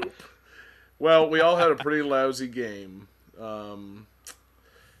 clack, boop. Well, we all had a pretty lousy game. John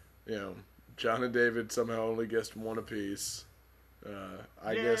and David somehow only guessed one apiece.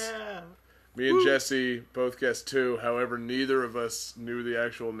 I guess me and Jesse both guessed 2. However, neither of us knew the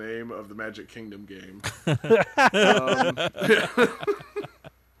actual name of the Magic Kingdom game.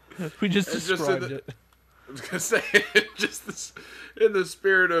 We just described it. I was going to say, in the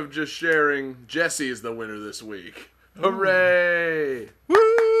spirit of just sharing, Jesse is the winner this week. Hooray!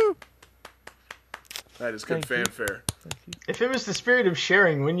 Woo! That is good fanfare. If it was the spirit of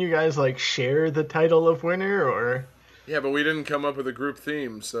sharing, wouldn't you guys share the title of winner or? Yeah, but we didn't come up with a group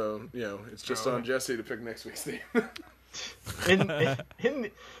theme, so it's just on Jesse to pick next week's theme. in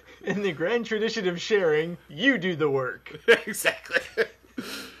the grand tradition of sharing, you do the work. Exactly.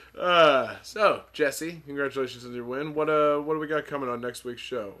 So Jesse, congratulations on your win. What do we got coming on next week's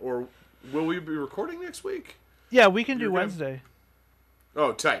show? Or will we be recording next week? Yeah, we can do Wednesday.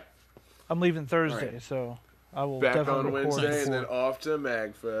 Oh, tight. I'm leaving Thursday, right. So I will back definitely on record Wednesday and then before. off to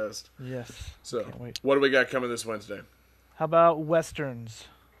MagFest. Yes. So, Can't wait. what do we got coming this Wednesday? How about Westerns?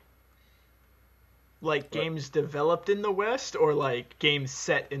 Games developed in the West or games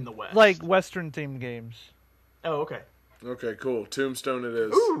set in the West? Western themed games. Oh, okay. Okay, cool. Tombstone it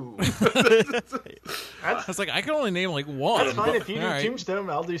is. Ooh. I was like, I can only name one. That's fine. If you do All right. Tombstone,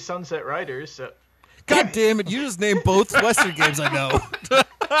 I'll do Sunset Riders. So. God damn it! You just named both Western games I know.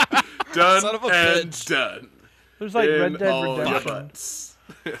 Done Son of a and bitch. done. There's In Red Dead all your Redemption. butts.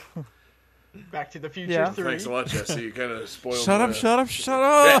 Back to the Future Yeah. 3. Thanks a lot, Jesse. You kind of spoiled Shut up! the- Shut up! Shut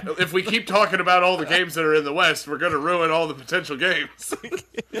up! Yeah, if we keep talking about all the games that are in the West, we're going to ruin all the potential games.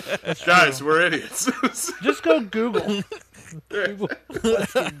 Guys, we're idiots. Just go Google. Google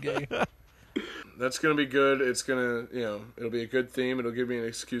Western game. That's going to be good. It's going to, it'll be a good theme. It'll give me an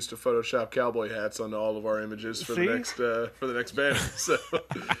excuse to Photoshop cowboy hats onto all of our images for See? the next banner. So,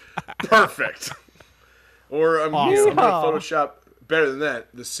 perfect. Or I'm Awesome. going to Photoshop, better than that,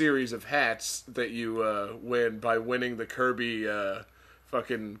 the series of hats that you win by winning the Kirby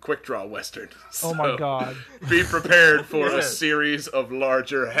fucking quick draw Western. Oh my So, god. Be prepared for a Yes. series of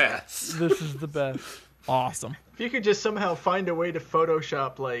larger hats. This is the best. Awesome. If you could just somehow find a way to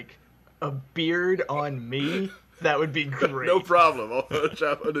Photoshop, a beard on me, that would be great. No problem. I'll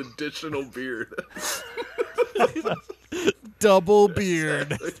Photoshop an additional beard. Double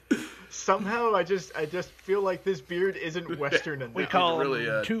beard. Somehow, I just feel like this beard isn't Western enough. We call really,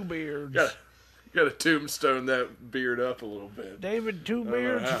 him Two Beards. Got to tombstone that beard up a little bit. David Two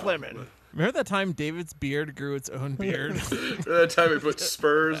Beards how, Fleming. Remember that time David's beard grew its own beard? Remember that time we put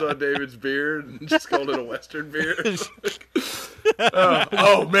spurs on David's beard and just called it a Western beard?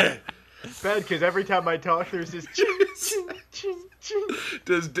 Oh, man. Bad, because every time I talk, there's this ching, ching, ching, ching.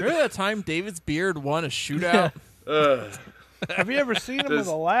 Remember that time David's beard won a shootout? Have you ever seen him Does- with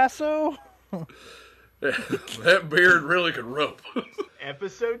a lasso? That beard really could rope.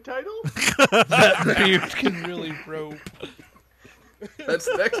 Episode title? That beard can really rope. That's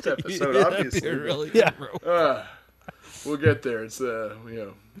the next episode, That obviously. beard really Yeah. grew. We'll get there. It's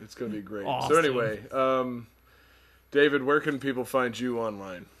it's going to be great. Awesome. So anyway, David, where can people find you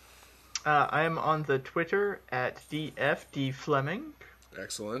online? I am on the Twitter at DFDFleming.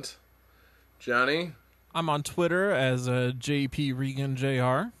 Excellent. Johnny? I'm on Twitter as JP Regan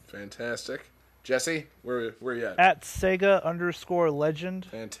JR. Fantastic. Jesse, where you at? At Sega_legend.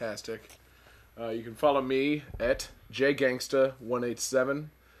 Fantastic. You can follow me at JGangsta187.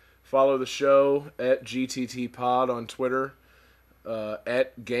 Follow the show at GTTPod on Twitter.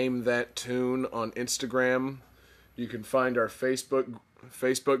 At GameThatTune on Instagram. You can find our Facebook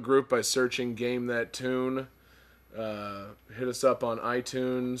group by searching Game That Tune. Hit us up on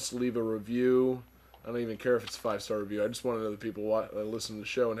iTunes. Leave a review. I don't even care if it's a 5-star review. I just want to know that people listen to the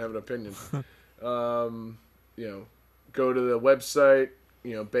show and have an opinion. Go to the website,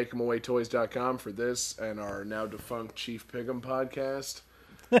 bakeemawaytoys.com for this and our now defunct Chief Pig'em podcast.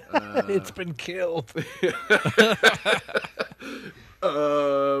 It's been killed.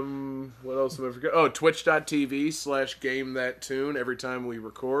 What else am I forgetting? Oh, twitch.tv/GameThatTune. Every time we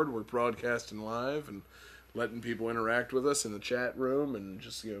record, we're broadcasting live and letting people interact with us in the chat room and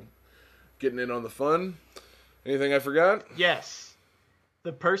just, getting in on the fun. Anything I forgot? Yes.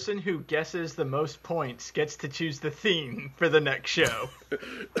 The person who guesses the most points gets to choose the theme for the next show.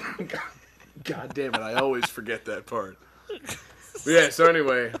 God damn it, I always forget that part. But yeah, so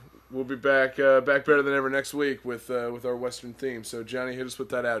anyway, we'll be back better than ever next week with our Western theme. So Johnny, hit us with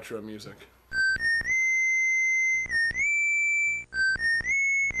that outro music.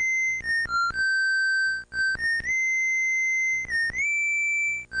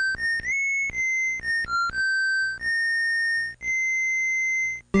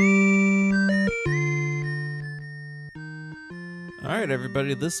 Alright,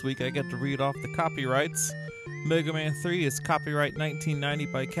 everybody, this week I get to read off the copyrights. Mega Man 3 is copyright 1990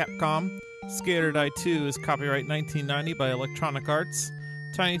 by Capcom. Skater Die 2 is copyright 1990 by Electronic Arts.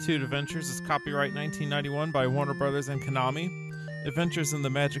 Tiny Toon Adventures is copyright 1991 by Warner Brothers and Konami. Adventures in the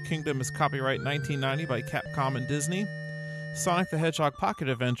Magic Kingdom is copyright 1990 by Capcom and Disney. Sonic the Hedgehog Pocket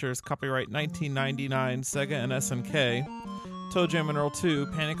Adventure is copyright 1999 Sega and SNK. Toe Jam and Earl 2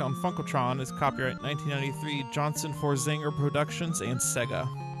 Panic on Funkotron is copyright 1993 Johnson Forzinger Productions and Sega.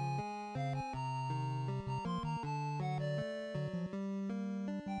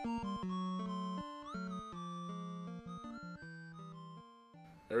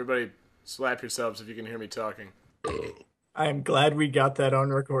 Everybody slap yourselves if you can hear me talking. I'm glad we got that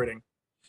on recording.